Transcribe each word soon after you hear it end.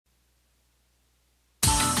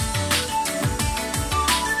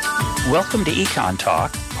Welcome to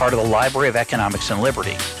EconTalk, part of the Library of Economics and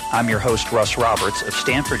Liberty. I'm your host, Russ Roberts of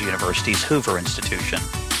Stanford University's Hoover Institution.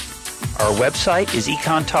 Our website is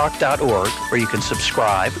econtalk.org, where you can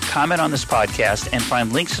subscribe, comment on this podcast, and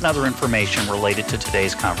find links and other information related to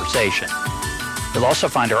today's conversation. You'll also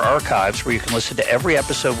find our archives, where you can listen to every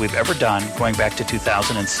episode we've ever done going back to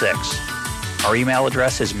 2006. Our email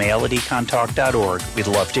address is mail@econtalk.org. We'd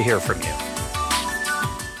love to hear from you.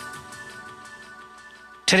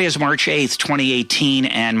 Today is March 8th, 2018,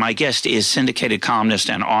 and my guest is syndicated columnist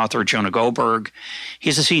and author Jonah Goldberg.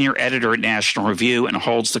 He's a senior editor at National Review and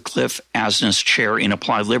holds the Cliff Asness Chair in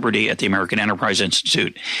Applied Liberty at the American Enterprise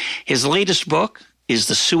Institute. His latest book is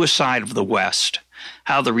The Suicide of the West: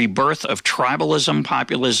 How the Rebirth of Tribalism,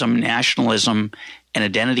 Populism, Nationalism, and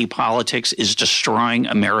Identity Politics is Destroying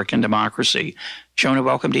American Democracy. Jonah,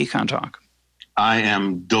 welcome to EconTalk. I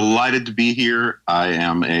am delighted to be here.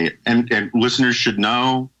 And listeners should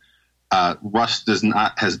know, Russ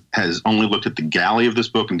has only looked at the galley of this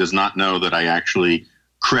book and does not know that I actually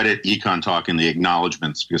credit EconTalk in the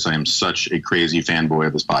acknowledgments because I am such a crazy fanboy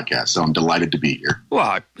of this podcast. So I'm delighted to be here.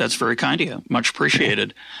 Well, that's very kind of you. Much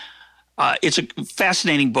appreciated. It's a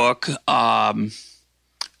fascinating book.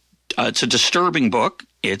 It's a disturbing book.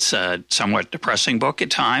 It's a somewhat depressing book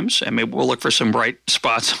at times, and maybe we'll look for some bright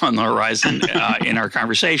spots on the horizon in our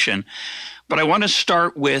conversation. But I want to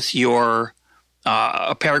start with your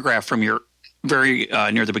a paragraph from your very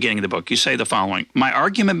near the beginning of the book. You say the following: "My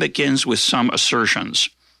argument begins with some assertions.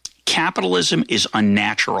 Capitalism is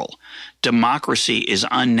unnatural. Democracy is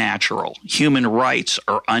unnatural. Human rights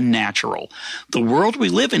are unnatural. The world we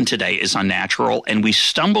live in today is unnatural, and we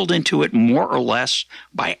stumbled into it more or less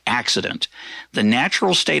by accident. The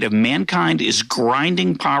natural state of mankind is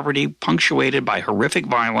grinding poverty, punctuated by horrific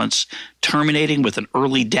violence, terminating with an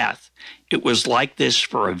early death. It was like this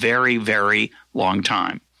for a very, very long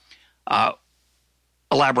time."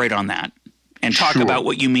 Elaborate on that. And talk about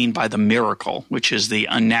what you mean by the miracle, which is the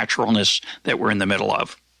unnaturalness that we're in the middle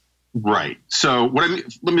of. Right. So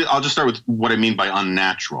I'll just start with what I mean by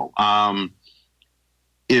unnatural.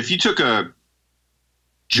 If you took a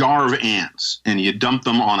jar of ants and you dumped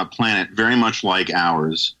them on a planet very much like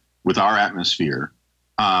ours with our atmosphere,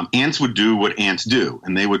 ants would do what ants do,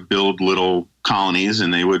 and they would build little colonies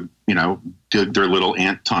and they would, dig their little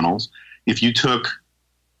ant tunnels. If you took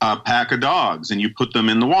a pack of dogs and you put them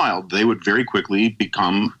in the wild, they would very quickly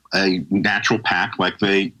become a natural pack like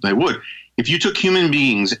they would. If you took human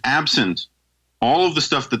beings absent all of the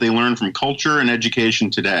stuff that they learn from culture and education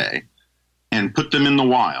today and put them in the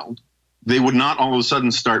wild, they would not all of a sudden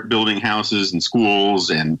start building houses and schools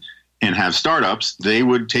and have startups. They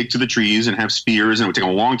would take to the trees and have spears, and it would take a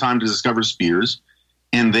long time to discover spears,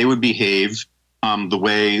 and they would behave the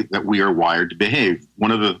way that we are wired to behave. One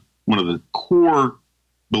of the core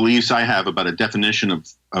beliefs I have about a definition of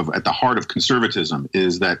at the heart of conservatism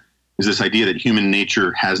is this idea that human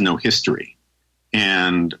nature has no history.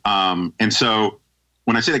 And so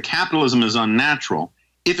when I say that capitalism is unnatural,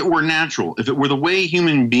 if it were natural, if it were the way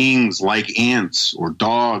human beings like ants or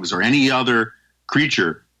dogs or any other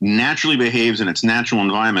creature naturally behaves in its natural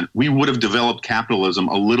environment, we would have developed capitalism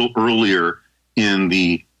a little earlier in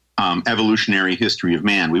the evolutionary history of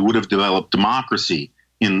man. We would have developed democracy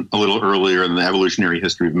in a little earlier in the evolutionary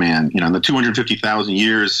history of man. In the 250,000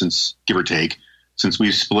 years since, give or take, since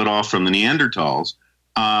we split off from the Neanderthals,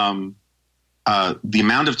 the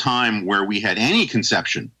amount of time where we had any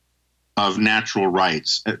conception of natural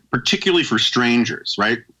rights, particularly for strangers,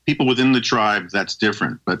 right? People within the tribe, that's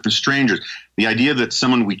different. But for strangers, the idea that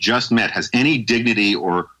someone we just met has any dignity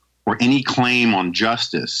or any claim on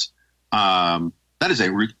justice, that is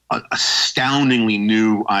a astoundingly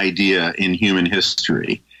new idea in human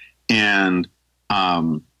history. And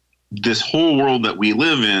this whole world that we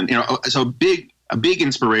live in, so a big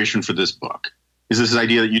inspiration for this book is this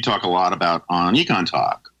idea that you talk a lot about on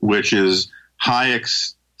EconTalk, which is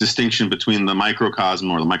Hayek's distinction between the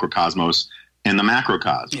microcosm or the microcosmos and the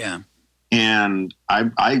macrocosm. Yeah. And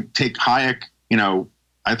I take Hayek,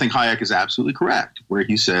 I think Hayek is absolutely correct, where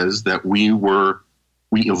he says that we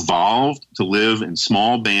evolved to live in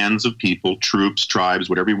small bands of people, troops, tribes,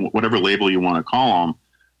 whatever label you want to call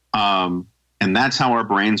them. And that's how our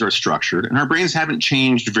brains are structured. And our brains haven't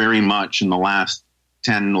changed very much in the last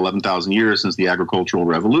 10, 11,000 years since the agricultural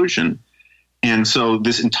revolution. And so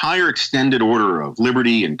this entire extended order of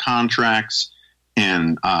liberty and contracts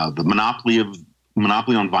and the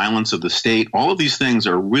monopoly on violence of the state, all of these things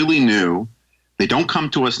are really new. They don't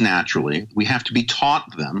come to us naturally. We have to be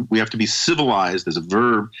taught them. We have to be civilized, as a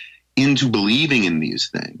verb, into believing in these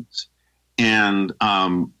things. And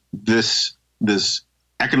this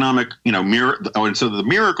economic, and so the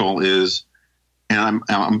miracle is, and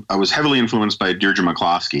I was heavily influenced by Deirdre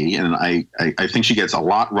McCloskey, and I think she gets a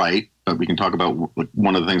lot right, but we can talk about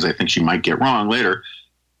one of the things I think she might get wrong later.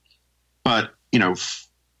 But,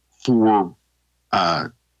 for,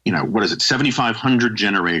 what is it, 7,500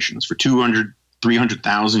 generations, for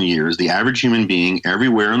 300,000 years, the average human being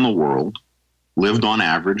everywhere in the world lived on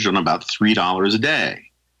average on about $3 a day.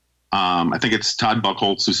 I think it's Todd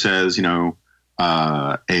Buchholz who says,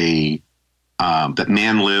 that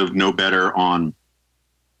man lived no better on,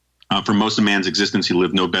 for most of man's existence, he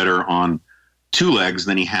lived no better on 2 legs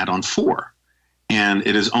than he had on 4. And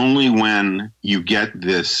it is only when you get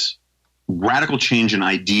this radical change in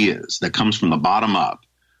ideas that comes from the bottom up,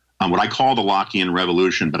 what I call the Lockean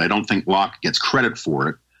revolution, but I don't think Locke gets credit for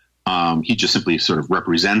it. He just simply sort of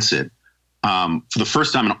represents it. For the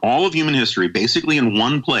first time in all of human history, basically in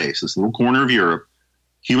one place, this little corner of Europe,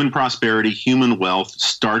 human prosperity, human wealth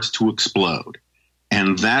starts to explode.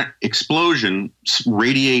 And that explosion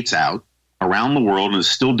radiates out around the world and is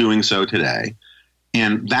still doing so today.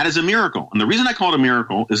 And that is a miracle. And the reason I call it a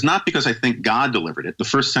miracle is not because I think God delivered it. The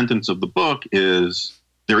first sentence of the book is,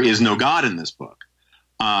 there is no God in this book.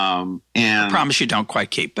 And I promise you don't quite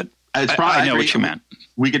keep, but I know what you meant.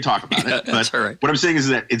 We could talk about it. That's but all right. What I'm saying is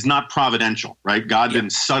that it's not providential, right? God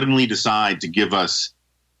didn't suddenly decide to give us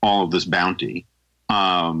all of this bounty.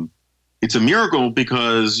 It's a miracle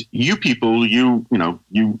because you people, you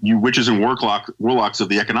witches and warlocks of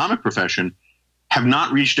the economic profession have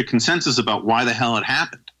not reached a consensus about why the hell it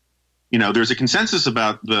happened. There's a consensus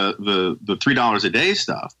about the $3 a day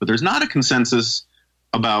stuff, but there's not a consensus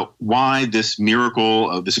about why this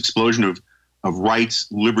miracle of this explosion of rights,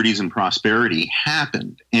 liberties, and prosperity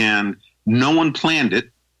happened. And no one planned it.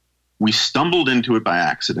 We stumbled into it by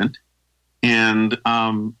accident. And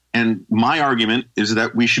my argument is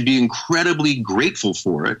that we should be incredibly grateful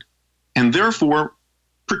for it and therefore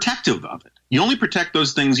protective of it. You only protect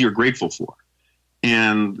those things you're grateful for.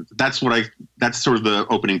 And that's sort of the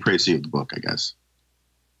opening précis of the book, I guess.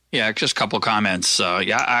 Yeah, just a couple of comments.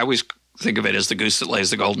 I always think of it as the goose that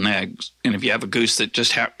lays the golden eggs. And if you have a goose that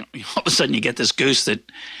just all of a sudden you get this goose that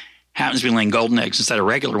happens to be laying golden eggs instead of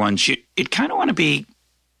regular ones, you'd kind of want to be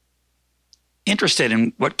interested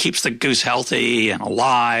in what keeps the goose healthy and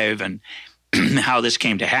alive and how this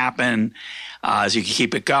came to happen as you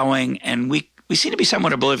keep it going. And we seem to be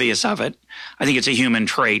somewhat oblivious of it. I think it's a human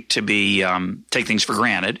trait to be take things for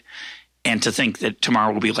granted and to think that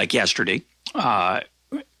tomorrow will be like yesterday. And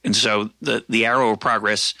so the arrow of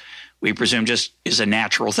progress, we presume, just is a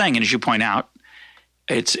natural thing. And as you point out,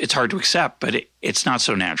 it's hard to accept, but it's not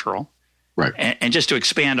so natural. Right. And just to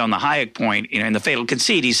expand on the Hayek point, in the Fatal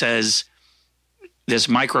Conceit, he says this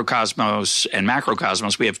microcosmos and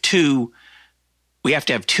macrocosmos, we have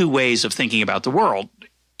to have 2 ways of thinking about the world.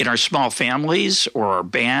 In our small families or our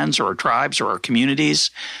bands or our tribes or our communities,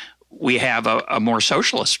 we have a more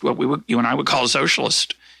socialist, what you and I would call a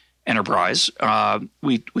socialist enterprise.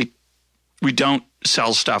 We don't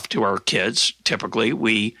sell stuff to our kids. Typically,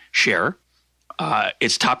 we share.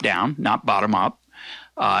 It's top down, not bottom up.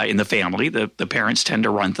 In the family, the parents tend to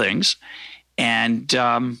run things, and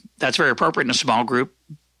that's very appropriate in a small group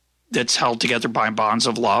that's held together by bonds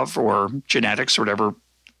of love or genetics or whatever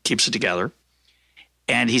keeps it together.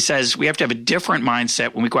 And he says we have to have a different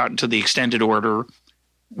mindset when we go out into the extended order,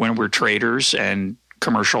 when we're traders and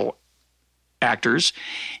commercial actors.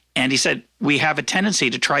 And he said we have a tendency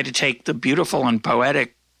to try to take the beautiful and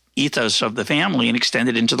poetic ethos of the family and extend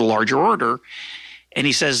it into the larger order. And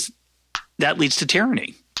he says that leads to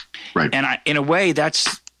tyranny. Right. And in a way,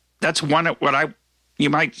 that's one of what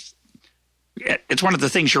it's one of the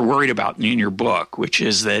things you're worried about in your book, which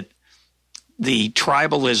is that the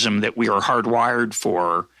tribalism that we are hardwired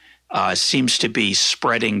for seems to be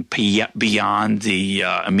spreading beyond the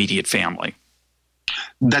immediate family.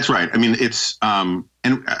 That's right. I mean, it's and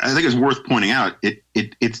I think it's worth pointing out.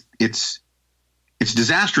 It's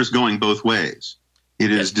disastrous going both ways.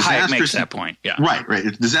 It is disastrous. Hayek makes that point. Yeah. Right.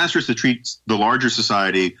 It's disastrous to treat the larger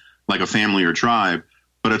society like a family or tribe,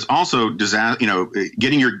 but it's also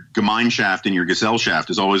getting your Gemeinschaft and your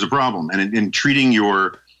Gesellschaft is always a problem, and in treating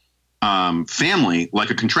your family like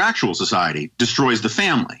a contractual society destroys the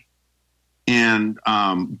family, and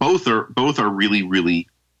both are really, really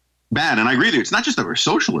bad. And I agree with you. It's not just that we're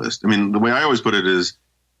socialist. I mean, the way I always put it is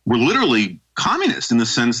we're literally communist in the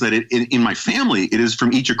sense that in my family, it is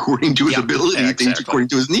from each according to his ability, each according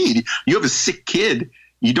to his need. You have a sick kid,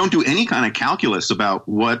 you don't do any kind of calculus about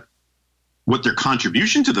what their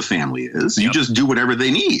contribution to the family is. You just do whatever they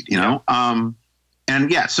need, you know?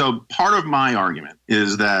 So part of my argument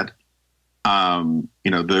is that, the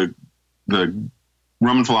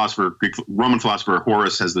Roman philosopher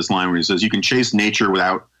Horace has this line where he says, "You can chase nature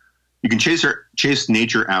out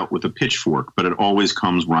with a pitchfork, but it always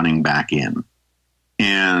comes running back in."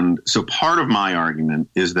 And so part of my argument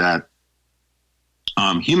is that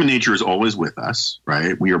human nature is always with us,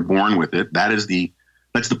 right? We are born with it. That's the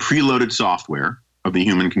preloaded software of the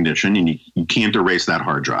human condition, and you can't erase that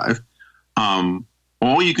hard drive.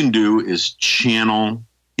 All you can do is channel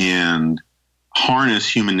and harness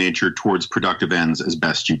human nature towards productive ends as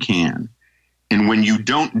best you can. And when you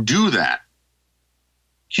don't do that,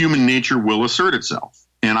 human nature will assert itself.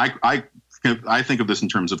 And I think of this in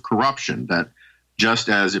terms of corruption, that just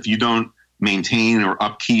as if you don't maintain or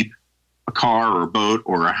upkeep a car or a boat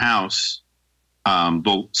or a house,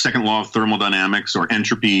 the second law of thermodynamics or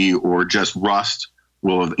entropy or just rust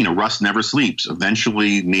rust never sleeps.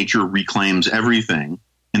 Eventually, nature reclaims everything.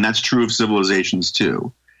 And that's true of civilizations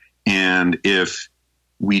too. And if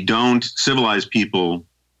we don't civilize people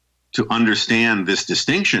to understand this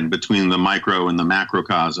distinction between the micro and the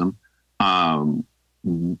macrocosm,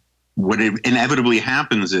 what inevitably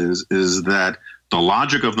happens is that the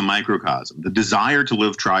logic of the microcosm, the desire to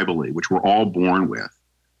live tribally, which we're all born with,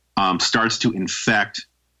 starts to infect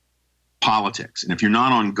politics. And if you're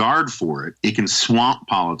not on guard for it, it can swamp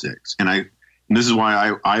politics. And this is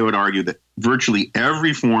why I would argue that virtually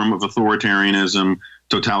every form of authoritarianism,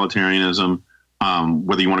 totalitarianism,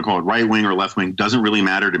 whether you want to call it right wing or left wing, doesn't really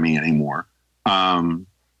matter to me anymore.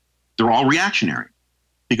 They're all reactionary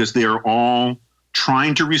because they are all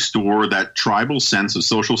trying to restore that tribal sense of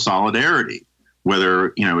social solidarity,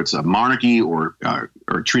 whether it's a monarchy or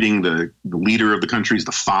treating the leader of the country as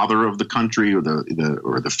the father of the country or the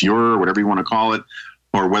Führer, or whatever you want to call it,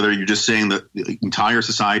 or whether you're just saying that the entire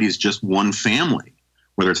society is just one family,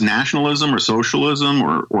 whether it's nationalism or socialism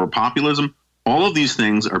or populism. All of these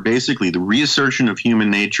things are basically the reassertion of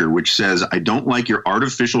human nature, which says, I don't like your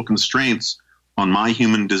artificial constraints on my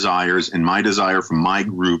human desires and my desire for my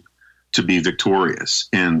group to be victorious.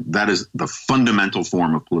 And that is the fundamental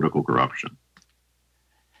form of political corruption.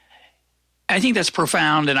 I think that's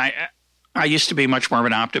profound. And I used to be much more of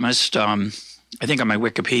an optimist. I think on my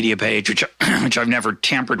Wikipedia page, which I've never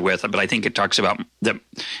tampered with, but I think it talks about the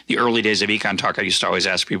early days of EconTalk. I used to always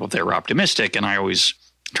ask people if they were optimistic, and I always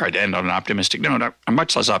tried to end on an optimistic note. I'm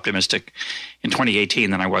much less optimistic in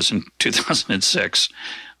 2018 than I was in 2006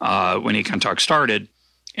 when EconTalk started.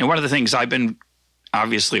 And one of the things I've been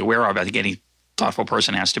obviously aware of, I think any thoughtful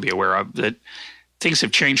person has to be aware of, that things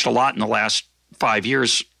have changed a lot in the last 5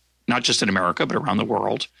 years, not just in America, but around the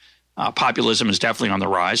world. Populism is definitely on the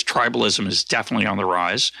rise. Tribalism is definitely on the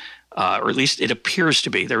rise, or at least it appears to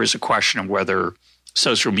be. There is a question of whether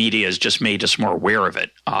social media has just made us more aware of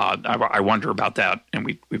it. I wonder about that, and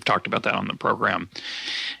we've talked about that on the program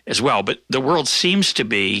as well. But the world seems to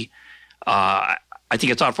be, I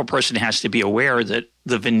think a thoughtful person has to be aware that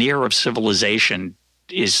the veneer of civilization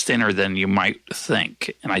is thinner than you might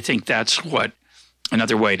think. And I think that's what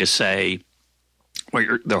another way to say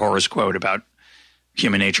the Horace quote about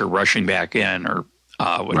human nature rushing back in, or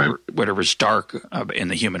whatever's dark in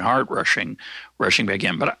the human heart rushing back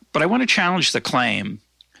in. But I want to challenge the claim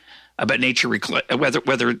about nature,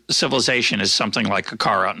 whether civilization is something like a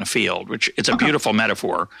car out in a field, which it's a beautiful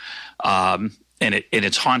metaphor, and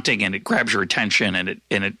it's haunting, and it grabs your attention, and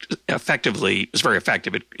it effectively is very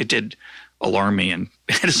effective. It did alarm me and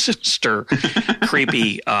had a sinister,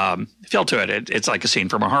 creepy feel to it. It's like a scene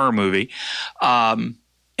from a horror movie, and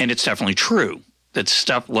it's definitely true that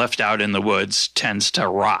stuff left out in the woods tends to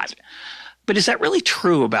rot. But is that really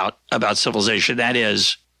true about civilization? That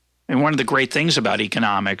is, and one of the great things about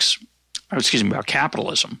about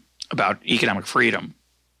capitalism, about economic freedom,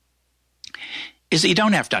 is that you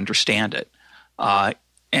don't have to understand it.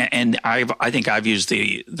 And I think I've used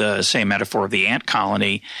the same metaphor of the ant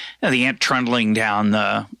colony, the ant trundling down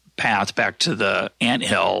the path back to the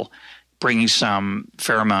anthill, bringing some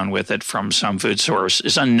pheromone with it from some food source,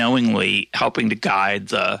 is unknowingly helping to guide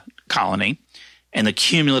the colony. And the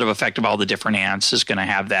cumulative effect of all the different ants is going to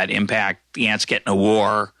have that impact. The ants get in a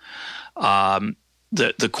war.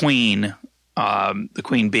 The queen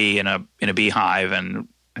bee in a beehive, and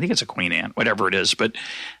I think it's a queen ant, whatever it is. But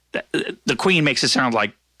the queen makes it sound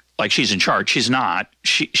like she's in charge. She's not.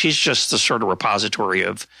 She's just the sort of repository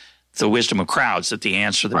of the wisdom of crowds that the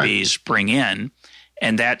ants or the bees bring in.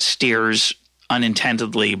 And that steers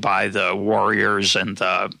unintendedly by the warriors and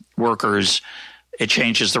the workers. It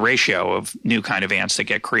changes the ratio of new kind of ants that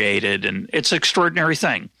get created, and it's an extraordinary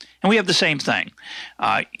thing. And we have the same thing.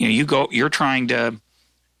 You're trying to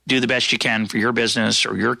do the best you can for your business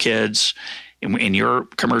or your kids in your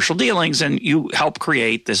commercial dealings, and you help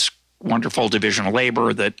create this wonderful division of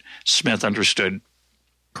labor that Smith understood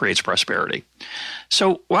creates prosperity.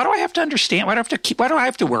 So why do I have to understand? Why do I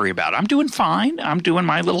have to worry about it? I'm doing fine. I'm doing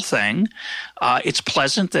my little thing. It's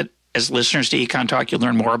pleasant that as listeners to EconTalk, you'll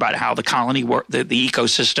learn more about how the colony the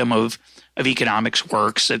ecosystem of economics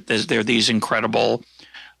works. That there are these incredible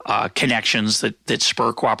connections that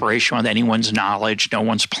spur cooperation with anyone's knowledge, no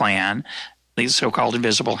one's plan, the so-called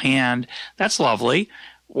invisible hand. That's lovely.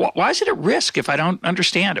 Why is it at risk if I don't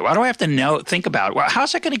understand it? Why do I have to think about it?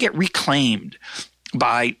 How's that going to get reclaimed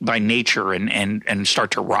by nature and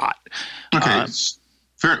start to rot? Okay, it's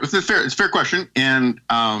a fair question, and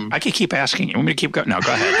I could keep asking you. Want me to keep going? No,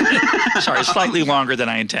 go ahead. Sorry, slightly longer than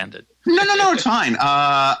I intended. No, it's fine.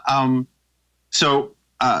 So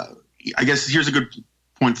I guess here's a good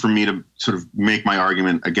point for me to sort of make my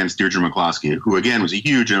argument against Deirdre McCloskey, who again was a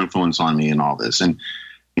huge influence on me in all this, and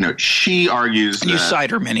she argues. And you cite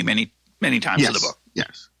her many times in the book.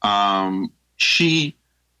 Yes. She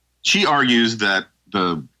argues that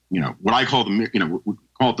what I call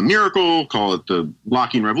call it the miracle, call it the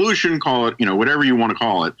Lockean revolution, call it whatever you want to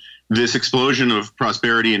call it, this explosion of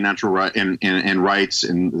prosperity and natural right and rights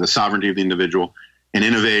and the sovereignty of the individual and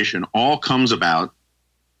innovation all comes about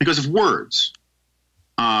because of words.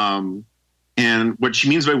 And what she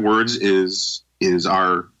means by words is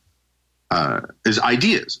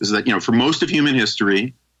ideas. Is that for most of human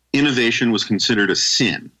history, innovation was considered a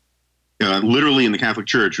sin. Literally in the Catholic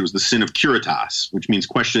Church, it was the sin of curitas, which means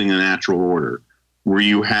questioning the natural order, where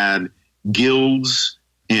you had guilds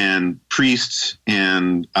and priests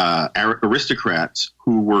and aristocrats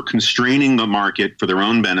who were constraining the market for their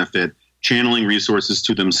own benefit, channeling resources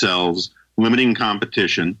to themselves, limiting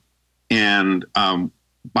competition, and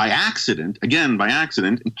by accident,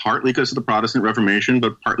 and partly because of the Protestant Reformation,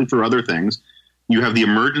 but partly for other things, you have the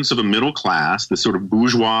emergence of a middle class. This sort of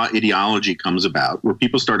bourgeois ideology comes about where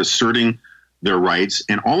people start asserting their rights,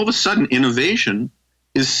 and all of a sudden innovation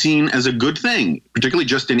is seen as a good thing, particularly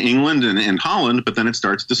just in England and Holland, but then it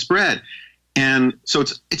starts to spread. And so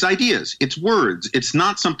it's ideas, it's words, it's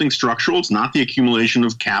not something structural, it's not the accumulation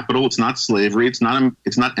of capital, it's not slavery, it's not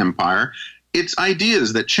empire, it's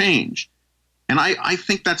ideas that change. And I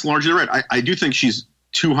think that's largely right. I do think she's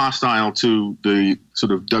too hostile to the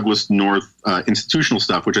sort of Douglas North institutional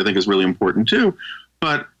stuff, which I think is really important too.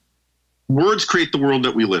 But words create the world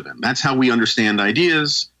that we live in. That's how we understand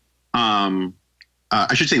ideas.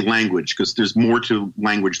 I should say language, because there's more to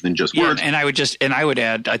language than just words. And I would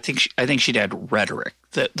add, I think she'd add rhetoric.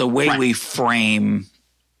 The way we frame,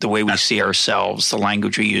 the way we see ourselves, the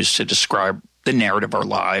language we use to describe the narrative of our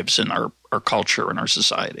lives and our culture and our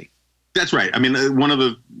society. That's right. I mean, one of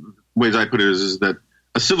the ways I put it is that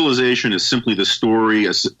a civilization is simply the story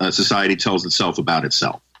a society tells itself about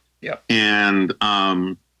itself. Yeah. And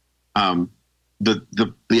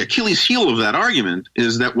the Achilles heel of that argument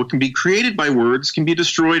is that what can be created by words can be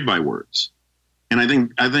destroyed by words. And I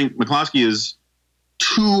think McCloskey is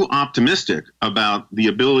too optimistic about the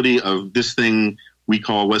ability of this thing we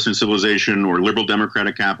call Western civilization or liberal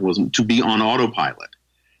democratic capitalism to be on autopilot.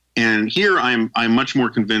 And here I'm much more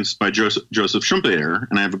convinced by Joseph Schumpeter,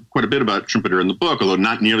 and I have quite a bit about Schumpeter in the book, although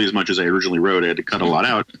not nearly as much as I originally wrote. I had to cut a lot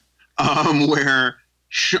out, where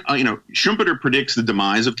Schumpeter predicts the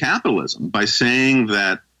demise of capitalism by saying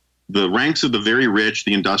that the ranks of the very rich,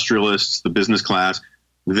 the industrialists, the business class,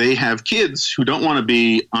 they have kids who don't want to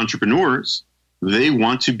be entrepreneurs. They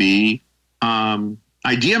want to be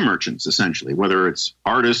idea merchants, essentially, whether it's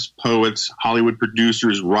artists, poets, Hollywood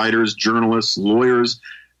producers, writers, journalists, lawyers.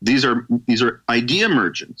 These are idea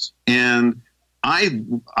merchants. And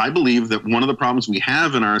I believe that one of the problems we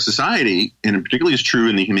have in our society, and particularly is true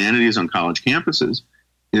in the humanities on college campuses,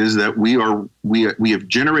 is that we have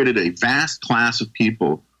generated a vast class of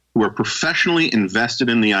people who are professionally invested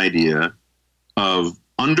in the idea of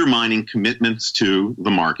undermining commitments to the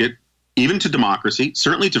market, even to democracy,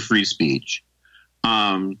 certainly to free speech.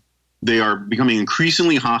 They are becoming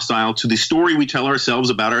increasingly hostile to the story we tell ourselves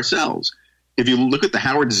about ourselves. If you look at the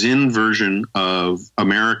Howard Zinn version of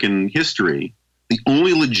American history, the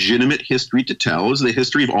only legitimate history to tell is the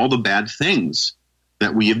history of all the bad things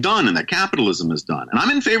that we have done and that capitalism has done. And I'm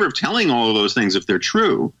in favor of telling all of those things if they're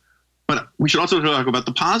true, but we should also talk about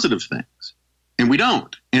the positive things. And we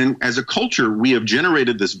don't. And as a culture, we have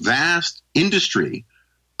generated this vast industry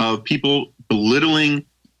of people belittling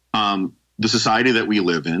the society that we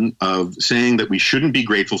live in, of saying that we shouldn't be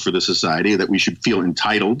grateful for the society, that we should feel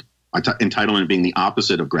entitled, entitlement being the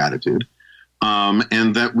opposite of gratitude,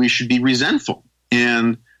 and that we should be resentful.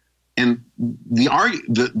 And so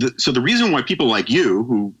the reason why people like you,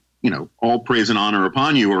 who, all praise and honor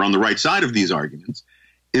upon you, are on the right side of these arguments,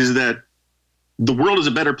 is that the world is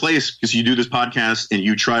a better place because you do this podcast and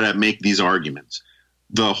you try to make these arguments.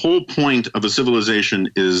 the whole point of a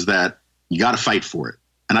civilization is that you got to fight for it.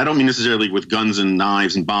 And I don't mean necessarily with guns and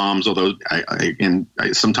knives and bombs, although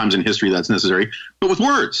sometimes in history that's necessary, but with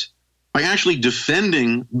words, by actually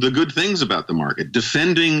defending the good things about the market,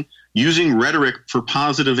 using rhetoric for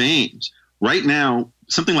positive aims. Right now,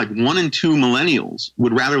 something like 1 in 2 millennials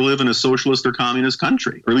would rather live in a socialist or communist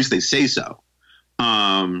country, or at least they say so.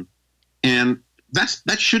 And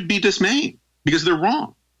that should be dismaying because they're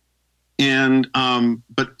wrong. And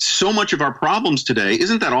but so much of our problems today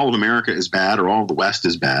isn't that all of America is bad or all of the West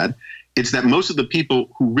is bad. It's that most of the people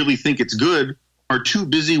who really think it's good are too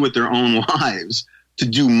busy with their own lives to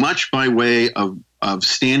do much by way of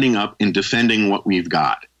standing up and defending what we've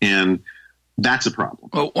got. And that's a problem.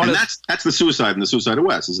 Well, that's the suicide in the suicide of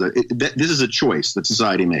West, is that this is a choice that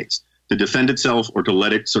society makes, to defend itself or to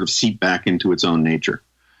let it sort of seep back into its own nature.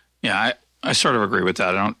 Yeah, I sort of agree with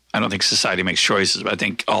that. I don't think society makes choices, but I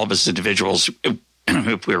think all of us individuals,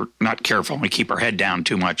 if we're not careful and we keep our head down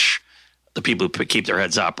too much, the people who keep their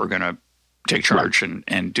heads up are going to take charge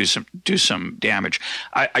and do some damage.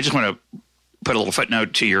 I just want to put a little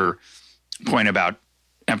footnote to your point about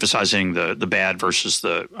emphasizing the bad versus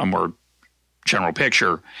a more general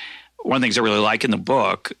picture. One of the things I really like in the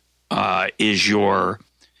book is your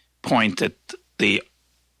point that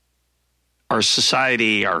our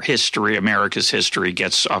society, our history, America's history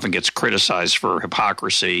often gets criticized for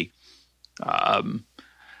hypocrisy. All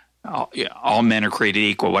men are created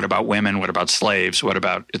equal. What about women? What about slaves? What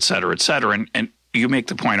about et cetera, et cetera? And you make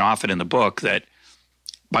the point often in the book that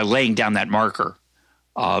by laying down that marker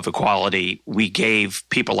of equality, we gave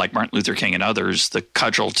people like Martin Luther King and others the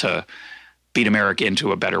cudgel to beat America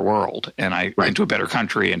into a better world and into a better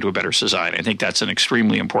country, into a better society. I think that's an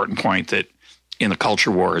extremely important point, that in the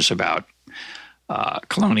culture wars about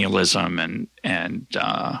colonialism and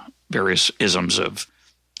various isms of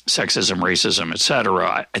sexism, racism, et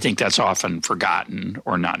cetera, I think that's often forgotten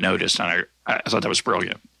or not noticed. And I thought that was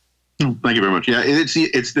brilliant. Thank you very much. Yeah,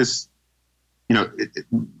 it's this,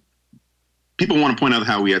 people want to point out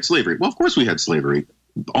how we had slavery. Well, of course we had slavery.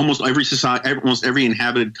 Almost every society, almost every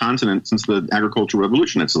inhabited continent since the agricultural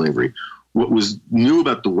revolution had slavery. What was new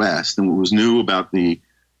about the West and what was new about the,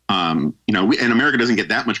 and America doesn't get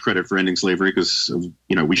that much credit for ending slavery because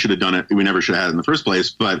we should have done it. We never should have had it in the first place.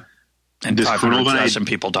 But this 500,000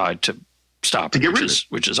 people died to stop it,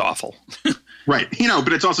 which is awful. Right.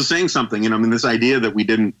 But it's also saying something. This idea that we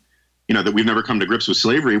didn't, that we've never come to grips with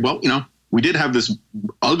slavery. Well, we did have this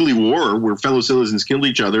ugly war where fellow citizens killed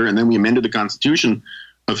each other, and then we amended the Constitution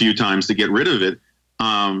a few times to get rid of it.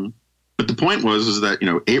 But the point was that,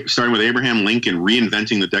 starting with Abraham Lincoln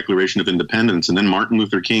reinventing the Declaration of Independence, and then Martin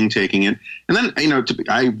Luther King taking it. And then,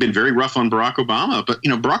 I've been very rough on Barack Obama, but,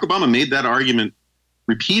 Barack Obama made that argument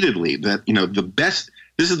repeatedly that,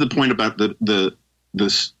 this is the point about the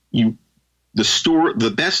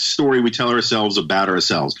best story we tell ourselves about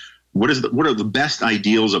ourselves. What are the best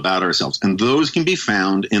ideals about ourselves? And those can be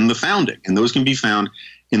found in the founding, and those can be found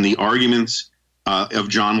in the arguments of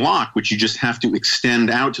John Locke, which you just have to extend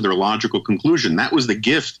out to their logical conclusion. That was the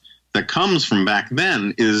gift that comes from back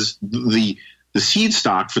then, is the seed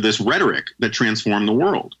stock for this rhetoric that transformed the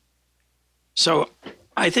world. So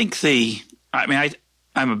I think I'm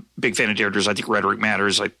a big fan of Deirdre's. I think rhetoric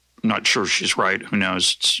matters. I'm not sure she's right. Who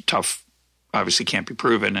knows? It's tough. Obviously can't be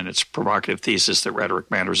proven, and it's a provocative thesis that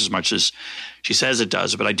rhetoric matters as much as she says it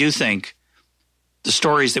does. But I do think the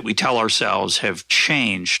stories that we tell ourselves have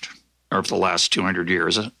changed over the last 200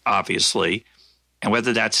 years, obviously, and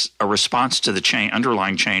whether that's a response to the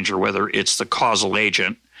underlying change or whether it's the causal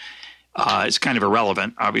agent is kind of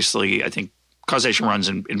irrelevant. Obviously, I think causation runs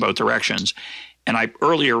in both directions. And I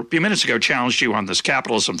earlier, a few minutes ago, challenged you on this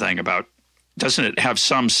capitalism thing about, doesn't it have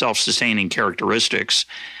some self-sustaining characteristics?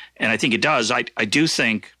 And I think it does. I do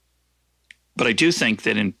think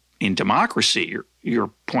that in democracy,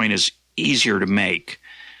 your point is easier to make.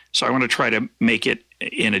 So I want to try to make it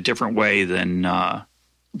in a different way than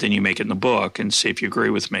you make it in the book, and see if you agree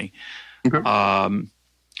with me. Okay.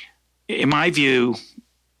 In my view,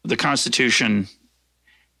 the Constitution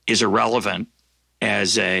is irrelevant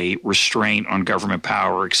as a restraint on government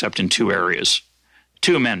power, except in two areas,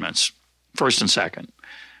 two amendments, first and second.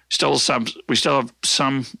 We still have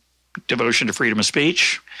some devotion to freedom of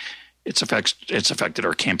speech. It's affected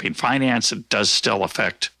our campaign finance. It does still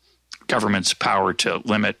affect government's power to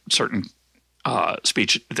limit certain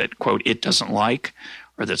speech that, quote, it doesn't like,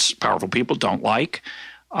 or that powerful people don't like.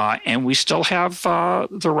 And we still have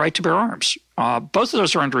the right to bear arms. Both of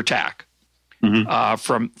those are under attack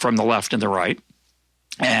from the left and the right.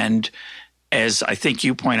 And as I think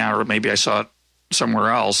you point out, or maybe I saw it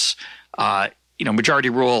somewhere else, majority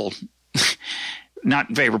rule not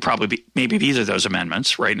in favor maybe of either of those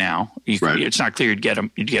amendments right now. It's not clear you'd get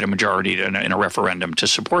a majority in a referendum to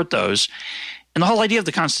support those. And the whole idea of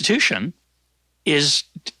the Constitution is,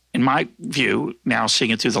 in my view, now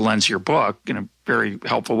seeing it through the lens of your book in a very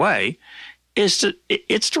helpful way, it's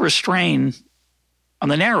to restrain, on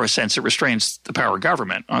the narrow sense, it restrains the power of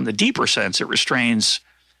government. On the deeper sense, it restrains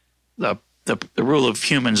the rule of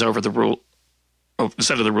humans over the rule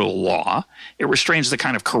instead of the rule of law. It restrains the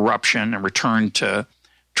kind of corruption and return to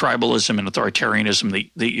tribalism and authoritarianism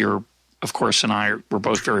that you're, of course, and I were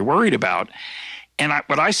both very worried about. And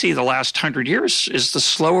what I see the last 100 years is the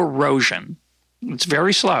slow erosion. It's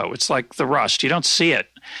very slow. It's like the rust. You don't see it.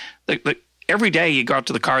 Every day you go out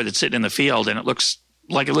to the car that's sitting in the field and it looks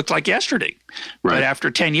like it looked like yesterday. Right. But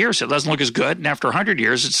after 10 years, it doesn't look as good. And after 100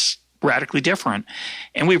 years, it's radically different.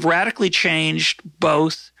 And we've radically changed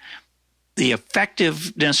both the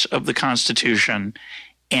effectiveness of the Constitution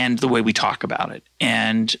and the way we talk about it.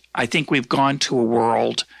 And I think we've gone to a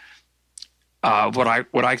world what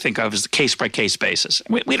I think of as the case-by-case basis.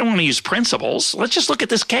 We don't want to use principles. Let's just look at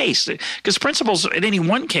this case, because principles in any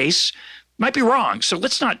one case might be wrong. So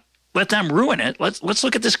let's not let them ruin it. Let's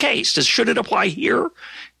look at this case. Should it apply here?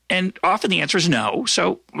 And often the answer is no.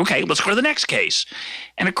 So, okay, let's go to the next case.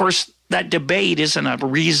 And, of course, that debate isn't a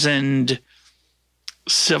reasoned,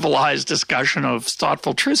 civilized discussion of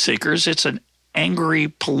thoughtful truth seekers. It's an angry,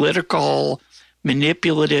 political,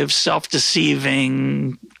 manipulative,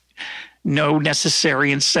 self-deceiving, no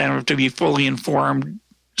necessary incentive to be fully informed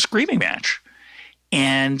screaming match.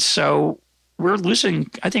 And so we're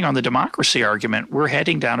losing, I think, on the democracy argument, we're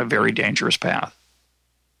heading down a very dangerous path.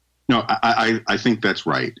 No, I think that's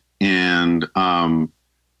right. And for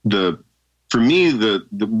me, the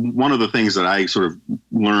one of the things that I sort of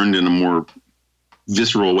learned in a more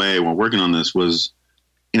visceral way while working on this was,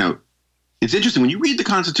 it's interesting when you read the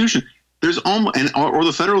Constitution. There's almost, or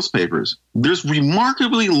the Federalist Papers, there's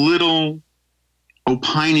remarkably little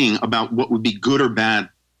opining about what would be good or bad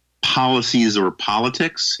policies or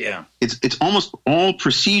politics. Yeah, it's almost all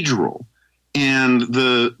procedural, and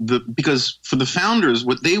because for the founders,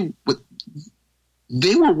 what they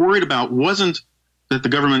were worried about wasn't that the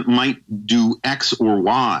government might do X or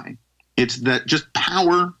Y. It's that just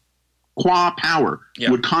power, qua power,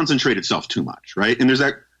 would concentrate itself too much, right? And there's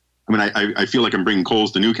that. I mean, I feel like I'm bringing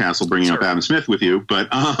coals to Newcastle, bringing up Adam Smith with you, but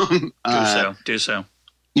do so.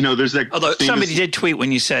 There's that. Although somebody did tweet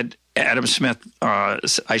when you said Adam Smith,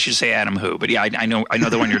 I should say Adam who, but yeah, I know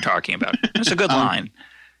the one you're talking about. It's a good line.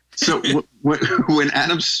 So when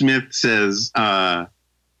Adam Smith says,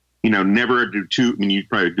 never do two. I mean, you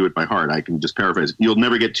probably do it by heart. I can just paraphrase. You'll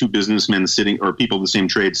never get two businessmen sitting or people of the same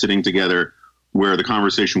trade sitting together where the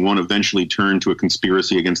conversation won't eventually turn to a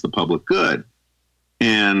conspiracy against the public good.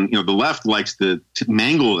 And, the left likes to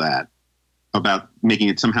mangle that about making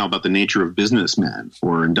it somehow about the nature of businessmen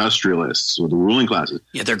or industrialists or the ruling classes.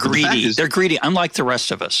 Yeah, they're greedy. They're greedy, unlike the rest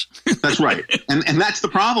of us. That's right. And that's the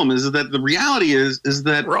problem is that the reality is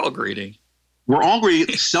that we're all greedy. We're all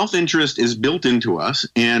greedy. Self-interest is built into us.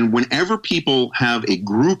 And whenever people have a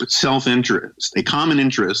group self-interest, a common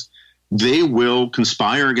interest, they will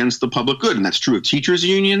conspire against the public good. And that's true of teachers'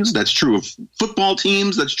 unions. That's true of football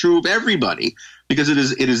teams. That's true of everybody. Because it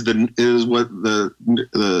is what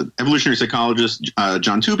the evolutionary psychologist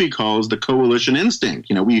John Tooby calls the coalition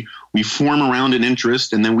instinct. We form around an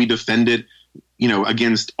interest and then we defend it,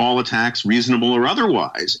 against all attacks, reasonable or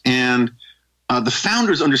otherwise. And the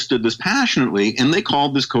founders understood this passionately, and they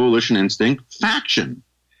called this coalition instinct faction.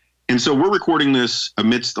 And so we're recording this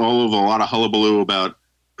amidst a lot of hullabaloo about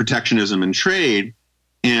protectionism and trade.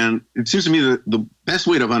 And it seems to me that the best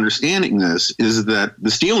way of understanding this is that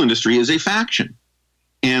the steel industry is a faction.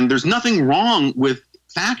 And there's nothing wrong with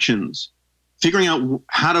factions figuring out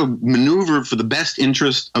how to maneuver for the best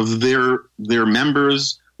interest of their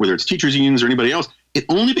members, whether it's teachers' unions or anybody else. It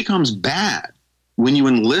only becomes bad when you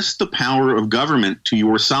enlist the power of government to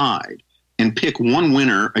your side and pick one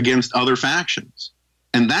winner against other factions.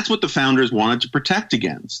 And that's what the founders wanted to protect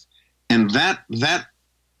against. And that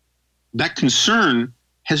concern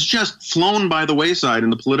has just flown by the wayside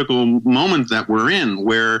in the political moment that we're in,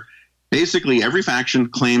 where basically every faction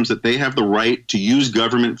claims that they have the right to use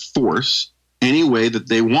government force any way that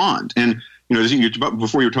they want. And,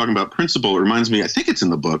 before you were talking about principle, it reminds me, I think it's in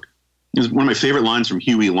the book, it's one of my favorite lines from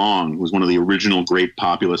Huey Long, who was one of the original great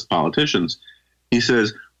populist politicians. He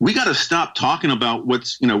says, we got to stop talking about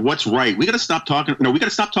what's right. We got to stop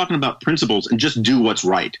talking about principles and just do what's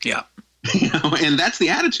right. Yeah. And that's the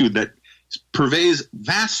attitude that pervades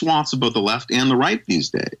vast swaths of both the left and the right these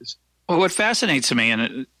days. Well, what fascinates me,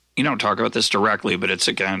 and you don't talk about this directly, but it's,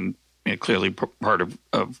 again, clearly part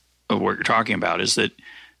of of what you're talking about is that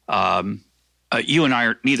you and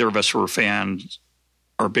I, neither of us were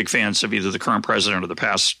big fans of either the current president or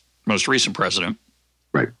the most recent president.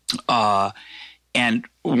 Right. And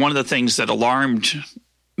one of the things that alarmed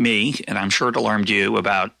me, and I'm sure it alarmed you,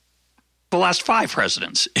 about the last 5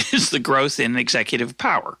 presidents is the growth in executive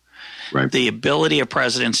power. Right. The ability of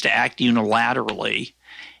presidents to act unilaterally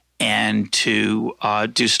and to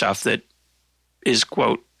do stuff that is,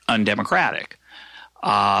 quote, undemocratic.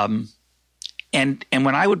 And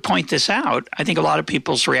when I would point this out, I think a lot of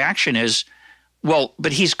people's reaction is, well,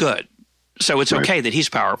 but he's good, so it's okay that he's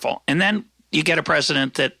powerful. And then you get a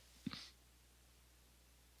president that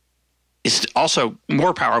is also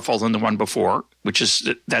more powerful than the one before,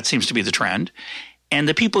 that seems to be the trend. And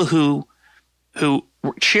the people who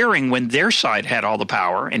were cheering when their side had all the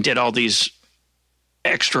power and did all these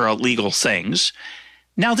extra legal things,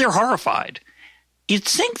 now they're horrified. You'd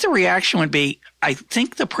think the reaction would be, I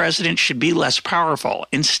think the president should be less powerful.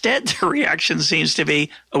 Instead, the reaction seems to be,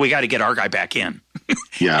 oh, we got to get our guy back in.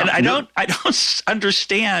 Yeah. And I don't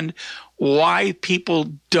understand why people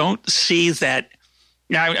don't see that.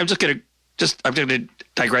 Now, I'm going to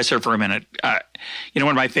digress here for a minute. One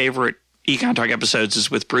of my favorite EconTalk episodes is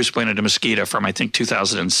with Bruce Bueno de Mesquita from, I think,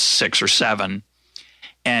 2006 or 7.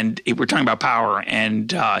 And we're talking about power.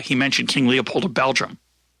 And he mentioned King Leopold of Belgium.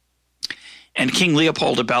 And King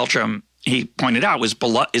Leopold of Belgium, he pointed out, was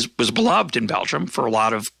beloved in Belgium for a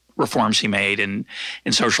lot of reforms he made in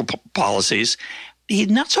social policies. He's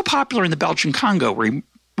not so popular in the Belgian Congo, where he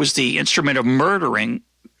was the instrument of murdering,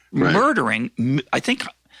 I think,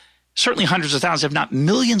 certainly hundreds of thousands, if not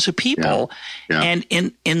millions of people. Yeah. Yeah.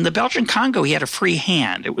 And in the Belgian Congo, he had a free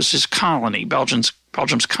hand. It was his colony, Belgium's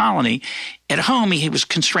colony. At home, he was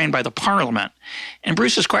constrained by the parliament. And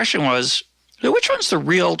Bruce's question was, which one's the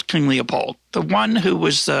real King Leopold? The one who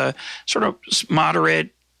was the sort of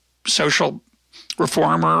moderate social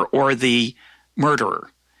reformer, or the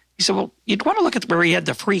murderer? He said, well, you'd want to look at where he had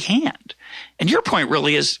the free hand. And your point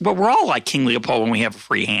really is, well, we're all like King Leopold when we have a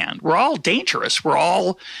free hand. We're all dangerous. We're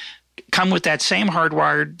all come with that same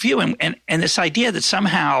hardwired view. And this idea that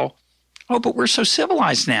somehow, oh, but we're so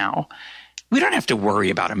civilized now, we don't have to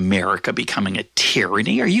worry about America becoming a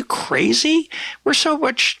tyranny. Are you crazy? We're so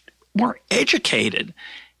much more educated.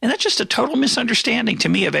 And that's just a total misunderstanding to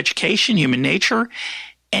me of education, human nature.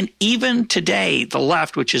 And even today, the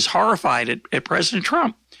left, which is horrified at President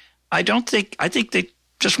Trump, I think they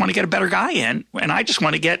just want to get a better guy in, and I just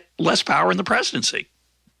want to get less power in the presidency.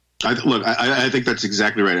 I think that's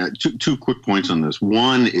exactly right. Two quick points on this.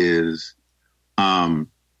 One is I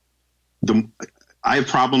have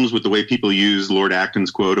problems with the way people use Lord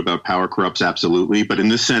Acton's quote about power corrupts absolutely, but in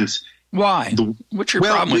this sense, why? What's your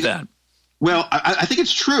problem with that? Well, I think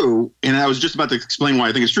it's true, and I was just about to explain why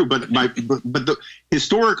I think it's true. But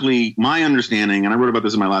historically, my understanding, and I wrote about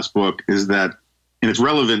this in my last book, is that, and it's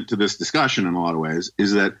relevant to this discussion in a lot of ways,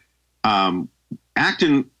 is that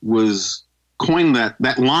Acton was coined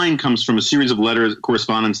that line comes from a series of letters,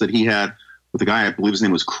 correspondence that he had with a guy, I believe his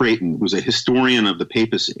name was Creighton, who was a historian of the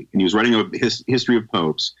papacy, and he was writing a history of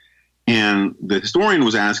popes. And the historian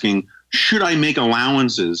was asking, should I make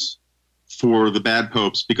allowances for the bad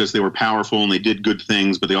popes because they were powerful and they did good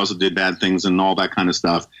things, but they also did bad things and all that kind of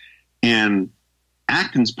stuff? And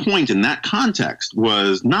Acton's point in that context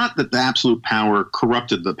was not that the absolute power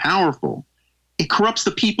corrupted the powerful. It corrupts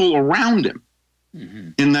the people around him. Mm-hmm.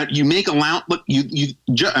 In that you make and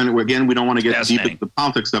again, we don't want to get deep into the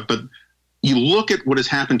politics stuff, but you look at what has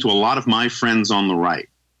happened to a lot of my friends on the right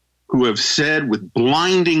who have said with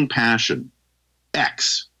blinding passion,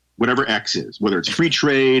 X, whatever X is, whether it's free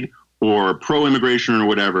trade or pro-immigration or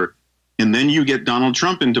whatever, and then you get Donald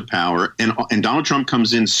Trump into power, and Donald Trump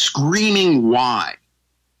comes in screaming why.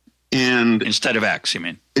 And instead of X, you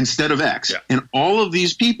mean? Instead of X. Yeah. And all of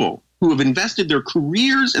these people who have invested their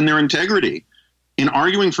careers and their integrity in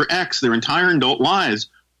arguing for X their entire adult lives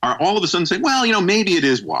are all of a sudden saying, well, maybe it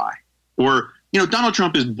is Y. Or, Donald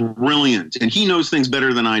Trump is brilliant and he knows things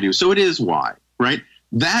better than I do, so it is Y, right?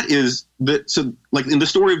 That is so like in the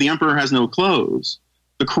story of The Emperor Has No Clothes,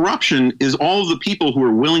 the corruption is all of the people who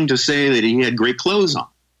are willing to say that he had great clothes on.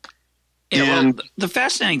 Yeah, and the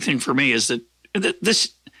fascinating thing for me is that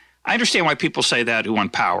this, I understand why people say that who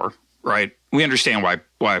want power, right? We understand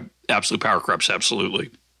why absolute power corrupts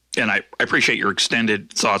absolutely. And I appreciate your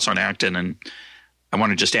extended thoughts on Acton, and I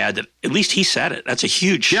want to just add that at least he said it. That's a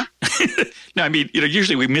huge. Yeah. No, I mean,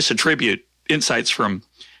 usually we misattribute insights from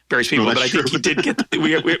various people, but I think he did get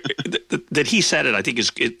that he said it. I think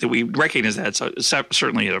that we recognize that. So it's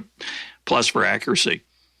certainly a plus for accuracy.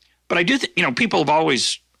 But I do think people have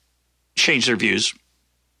always changed their views.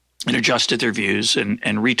 and adjusted their views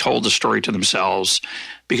and retold the story to themselves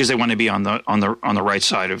because they want to be on the right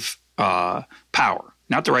side of power,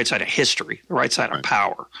 not the right side of history, the right side of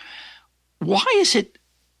power. Why is it?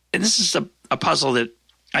 And this is a puzzle that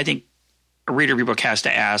I think a reader of your book has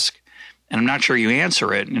to ask, and I'm not sure you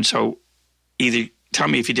answer it. And so, either tell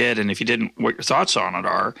me if you did, and if you didn't, what your thoughts on it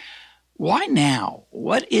are. Why now?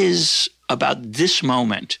 What is about this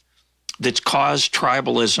moment that's caused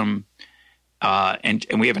tribalism? And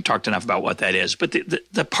we haven't talked enough about what that is, but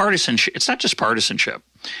the partisanship, it's not just partisanship.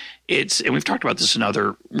 And we've talked about this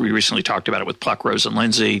we recently talked about it with Pluck, Rose, and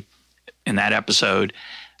Lindsay in that episode.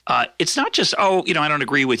 It's not just, I don't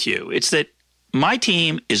agree with you. It's that my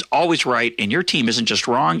team is always right and your team isn't just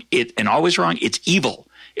wrong and always wrong. It's evil.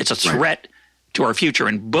 It's a threat to our future.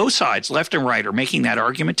 And both sides, left and right, are making that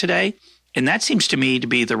argument today. And that seems to me to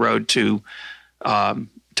be the road to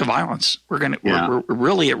violence. We're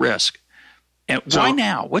really at risk. And why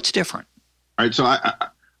now? What's different? All right. So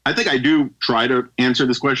I think I do try to answer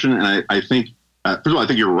this question. And I think, first of all, I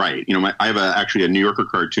think you're right. I have actually a New Yorker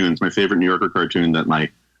cartoon. It's my favorite New Yorker cartoon that my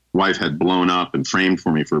wife had blown up and framed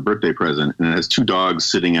for me for a birthday present. And it has two dogs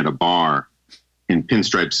sitting at a bar in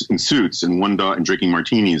pinstripes and suits and one dog and drinking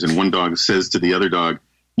martinis. And one dog says to the other dog,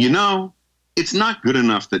 it's not good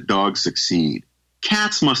enough that dogs succeed.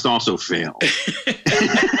 Cats must also fail.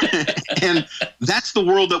 And that's the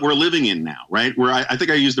world that we're living in now, right? Where I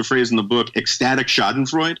think I used the phrase in the book, ecstatic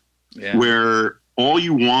schadenfreude, where all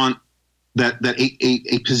you want that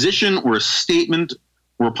a position or a statement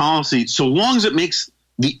or a policy, so long as it makes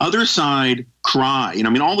the other side cry.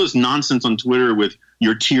 All this nonsense on Twitter with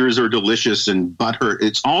your tears are delicious and butthurt,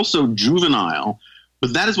 it's also juvenile,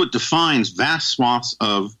 but that is what defines vast swaths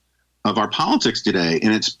of our politics today,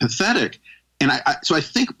 and it's pathetic. And so I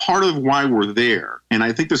think part of why we're there, and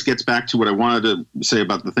I think this gets back to what I wanted to say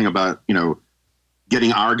about the thing about,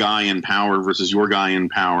 getting our guy in power versus your guy in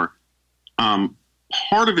power.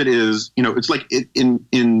 Part of it is, it's like in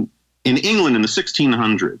England in the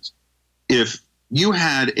 1600s, if you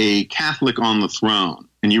had a Catholic on the throne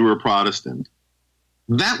and you were a Protestant,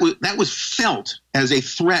 that was felt as a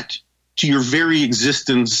threat to your very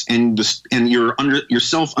existence and your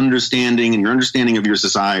self-understanding and your understanding of your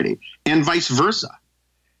society, and vice versa.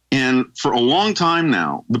 And for a long time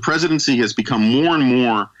now, the presidency has become more and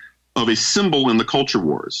more of a symbol in the culture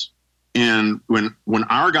wars. And when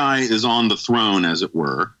our guy is on the throne, as it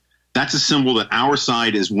were, that's a symbol that our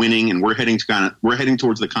side is winning, and we're heading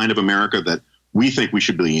towards the kind of America that we think we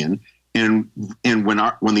should be in. And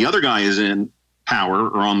when the other guy is in power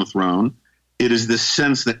or on the throne, it is this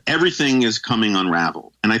sense that everything is coming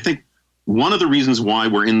unraveled. And I think one of the reasons why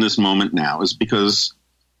we're in this moment now is because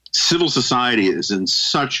civil society is in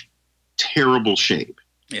such terrible shape.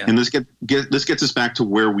 Yeah. And this gets us back to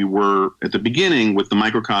where we were at the beginning with the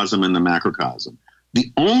microcosm and the macrocosm.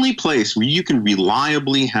 The only place where you can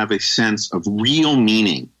reliably have a sense of real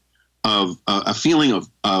meaning, of a feeling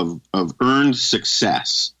of earned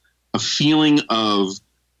success, a feeling of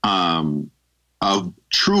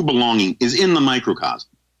true belonging is in the microcosm.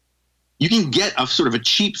 You can get a sort of a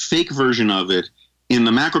cheap fake version of it in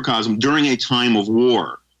the macrocosm during a time of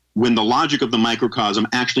war, when the logic of the microcosm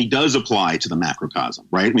actually does apply to the macrocosm,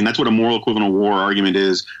 right? That's what a moral equivalent of war argument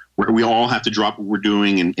is, where we all have to drop what we're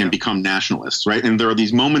doing and become nationalists, right? And there are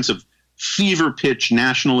these moments of fever pitch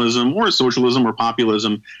nationalism or socialism or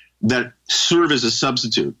populism that serve as a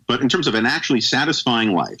substitute. But in terms of an actually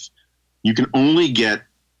satisfying life, you can only get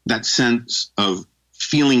that sense of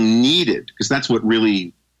feeling needed, because that's what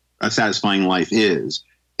really a satisfying life is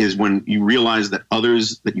when you realize that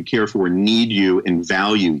others that you care for need you and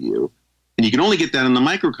value you. And you can only get that in the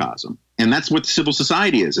microcosm. And that's what civil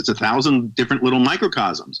society is. It's 1,000 different little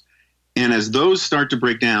microcosms. And as those start to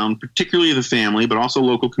break down, particularly the family, but also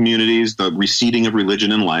local communities, the receding of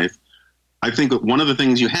religion in life, I think that one of the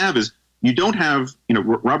things you have is you don't have,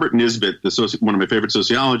 Robert Nisbet, one of my favorite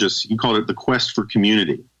sociologists, he called it the quest for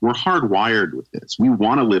community. We're hardwired with this. We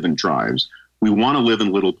want to live in tribes. We want to live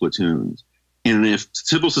in little platoons. And if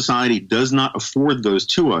civil society does not afford those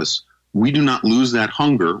to us, we do not lose that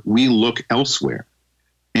hunger. We look elsewhere.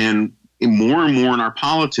 And more and more in our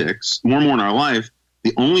politics, more and more in our life,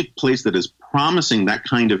 the only place that is promising that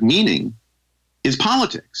kind of meaning is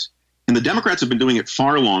politics. And the Democrats have been doing it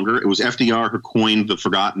far longer. It was FDR who coined the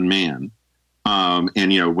forgotten man. And,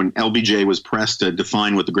 when LBJ was pressed to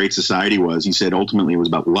define what the Great Society was, he said ultimately it was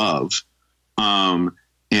about love.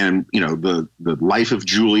 And, the life of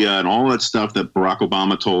Julia and all that stuff that Barack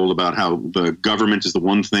Obama told about how the government is the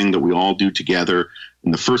one thing that we all do together.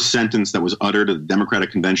 And the first sentence that was uttered at the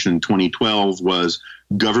Democratic Convention in 2012 was,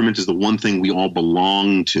 government is the one thing we all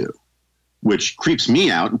belong to. which creeps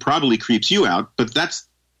me out and probably creeps you out,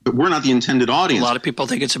 but we're not the intended audience. A lot of people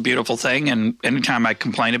think it's a beautiful thing, and anytime I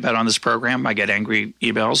complain about it on this program, I get angry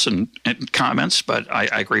emails and comments, but I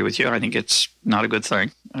agree with you. I think it's not a good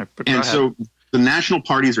thing. And so the national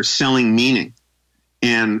parties are selling meaning,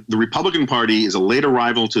 and the Republican Party is a late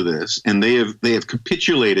arrival to this, and they have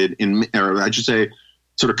capitulated or I should say,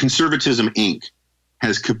 sort of Conservatism Inc.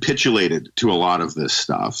 has capitulated to a lot of this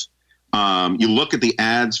stuff. You look at the